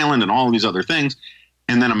were an island and all of these other things.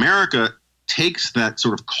 And then America takes that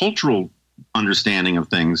sort of cultural understanding of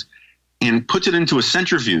things and puts it into a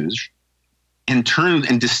centrifuge and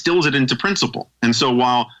distills it into principle. And so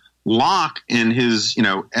while Locke in his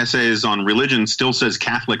essays on religion still says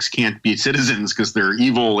Catholics can't be citizens because they're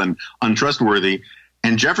evil and untrustworthy,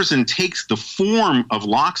 and Jefferson takes the form of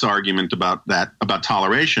Locke's argument about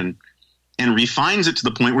toleration and refines it to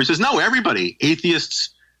the point where he says, no, everybody, atheists,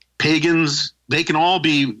 pagans, they can all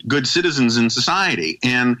be good citizens in society.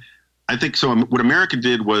 And I think so. What America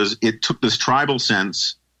did was it took this tribal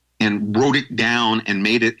sense and wrote it down and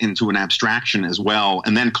made it into an abstraction as well,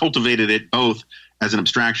 and then cultivated it both as an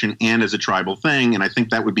abstraction and as a tribal thing. And I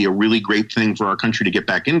think that would be a really great thing for our country to get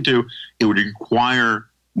back into. It would require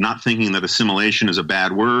not thinking that assimilation is a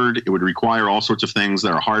bad word. It would require all sorts of things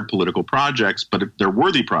that are hard political projects, but they're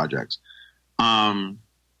worthy projects.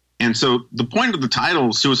 And so the point of the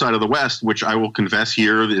title, Suicide of the West, which I will confess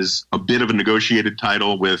here is a bit of a negotiated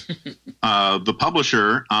title with the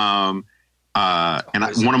publisher. And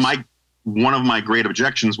one of my great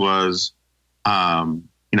objections was,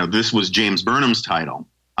 this was James Burnham's title.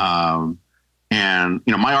 And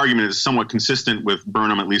my argument is somewhat consistent with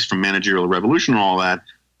Burnham, at least from Managerial Revolution and all that.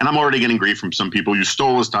 And I'm already getting grief from some people. You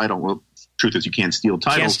stole his title. Well, the truth is you can't steal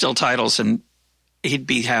titles. Can't steal titles, and he'd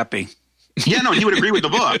be happy. Yeah, no, he would agree with the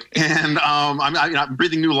book. And I'm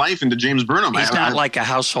breathing new life into James Burnham. He's not like a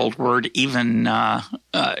household word even,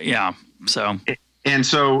 so. And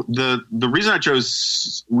so the reason I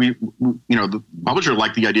chose, the publisher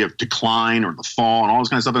liked the idea of decline or the fall and all this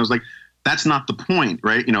kind of stuff. And I was like, that's not the point,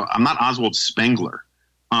 right? I'm not Oswald Spengler.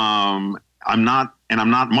 I'm not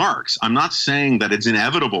Marx. I'm not saying that it's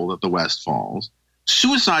inevitable that the West falls.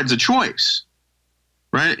 Suicide's a choice.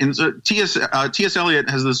 Right. And so T.S. Eliot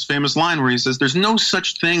has this famous line where he says, there's no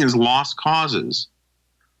such thing as lost causes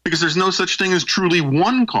because there's no such thing as truly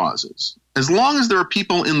won causes. As long as there are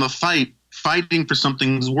people in the fight fighting for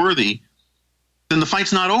something that's worthy, then the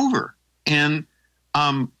fight's not over. And,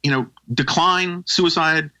 decline,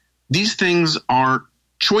 suicide, these things are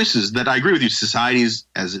choices that I agree with you. Societies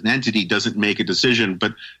as an entity doesn't make a decision,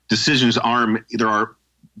 but decisions there are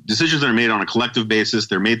decisions that are made on a collective basis.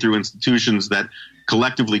 They're made through institutions that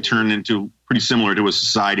collectively turn into pretty similar to a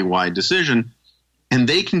society-wide decision, and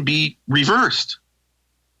they can be reversed.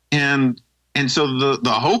 And so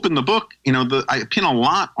the hope in the book, I pin a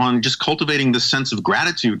lot on just cultivating this sense of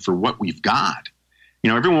gratitude for what we've got.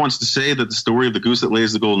 Everyone wants to say that the story of the goose that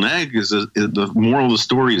lays the golden egg is the moral of the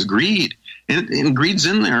story is greed, and greed's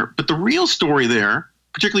in there. But the real story there,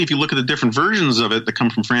 particularly if you look at the different versions of it that come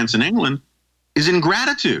from France and England, is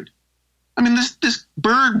ingratitude. I mean, this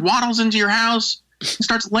bird waddles into your house and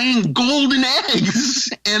starts laying golden eggs,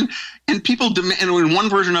 and people demand. And in one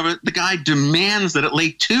version of it, the guy demands that it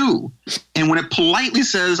lay 2, and when it politely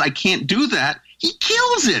says, "I can't do that," he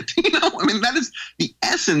kills it. That is the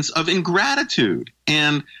essence of ingratitude.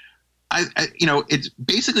 And it's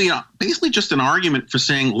basically just an argument for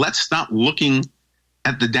saying, let's stop looking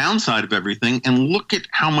at the downside of everything and look at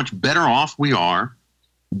how much better off we are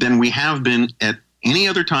than we have been at any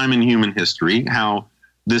other time in human history. How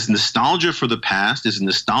this nostalgia for the past is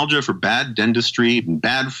nostalgia for bad dentistry and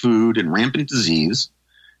bad food and rampant disease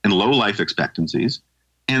and low life expectancies.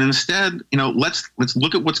 And instead, let's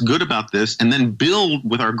look at what's good about this and then build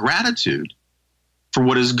with our gratitude for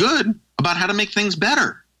what is good about how to make things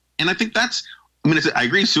better. And I think I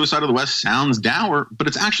agree, Suicide of the West sounds dour, but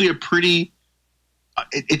it's actually I've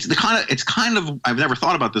never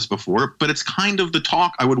thought about this before, but it's kind of the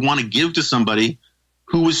talk I would want to give to somebody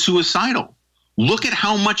who is suicidal. Look at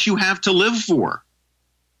how much you have to live for.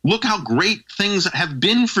 Look how great things have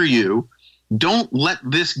been for you. Don't let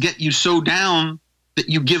this get you so down that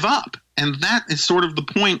you give up. And that is sort of the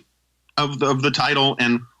point of the title,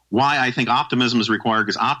 and why I think optimism is required,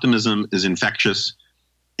 because optimism is infectious,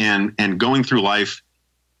 and going through life,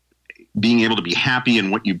 being able to be happy in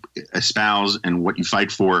what you espouse and what you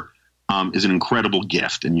fight for is an incredible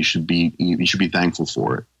gift, and you should be thankful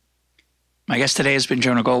for it. My guest today has been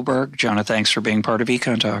Jonah Goldberg. Jonah, thanks for being part of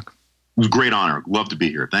EconTalk. It was a great honor. Love to be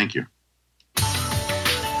here. Thank you.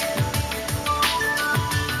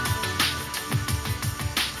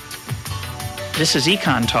 This is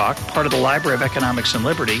EconTalk, part of the Library of Economics and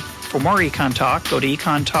Liberty. For more EconTalk, go to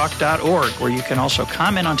econtalk.org, where you can also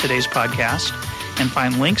comment on today's podcast and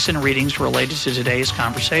find links and readings related to today's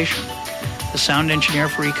conversation. The sound engineer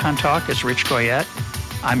for EconTalk is Rich Goyette.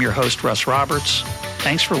 I'm your host, Russ Roberts.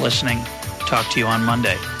 Thanks for listening. Talk to you on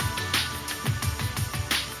Monday.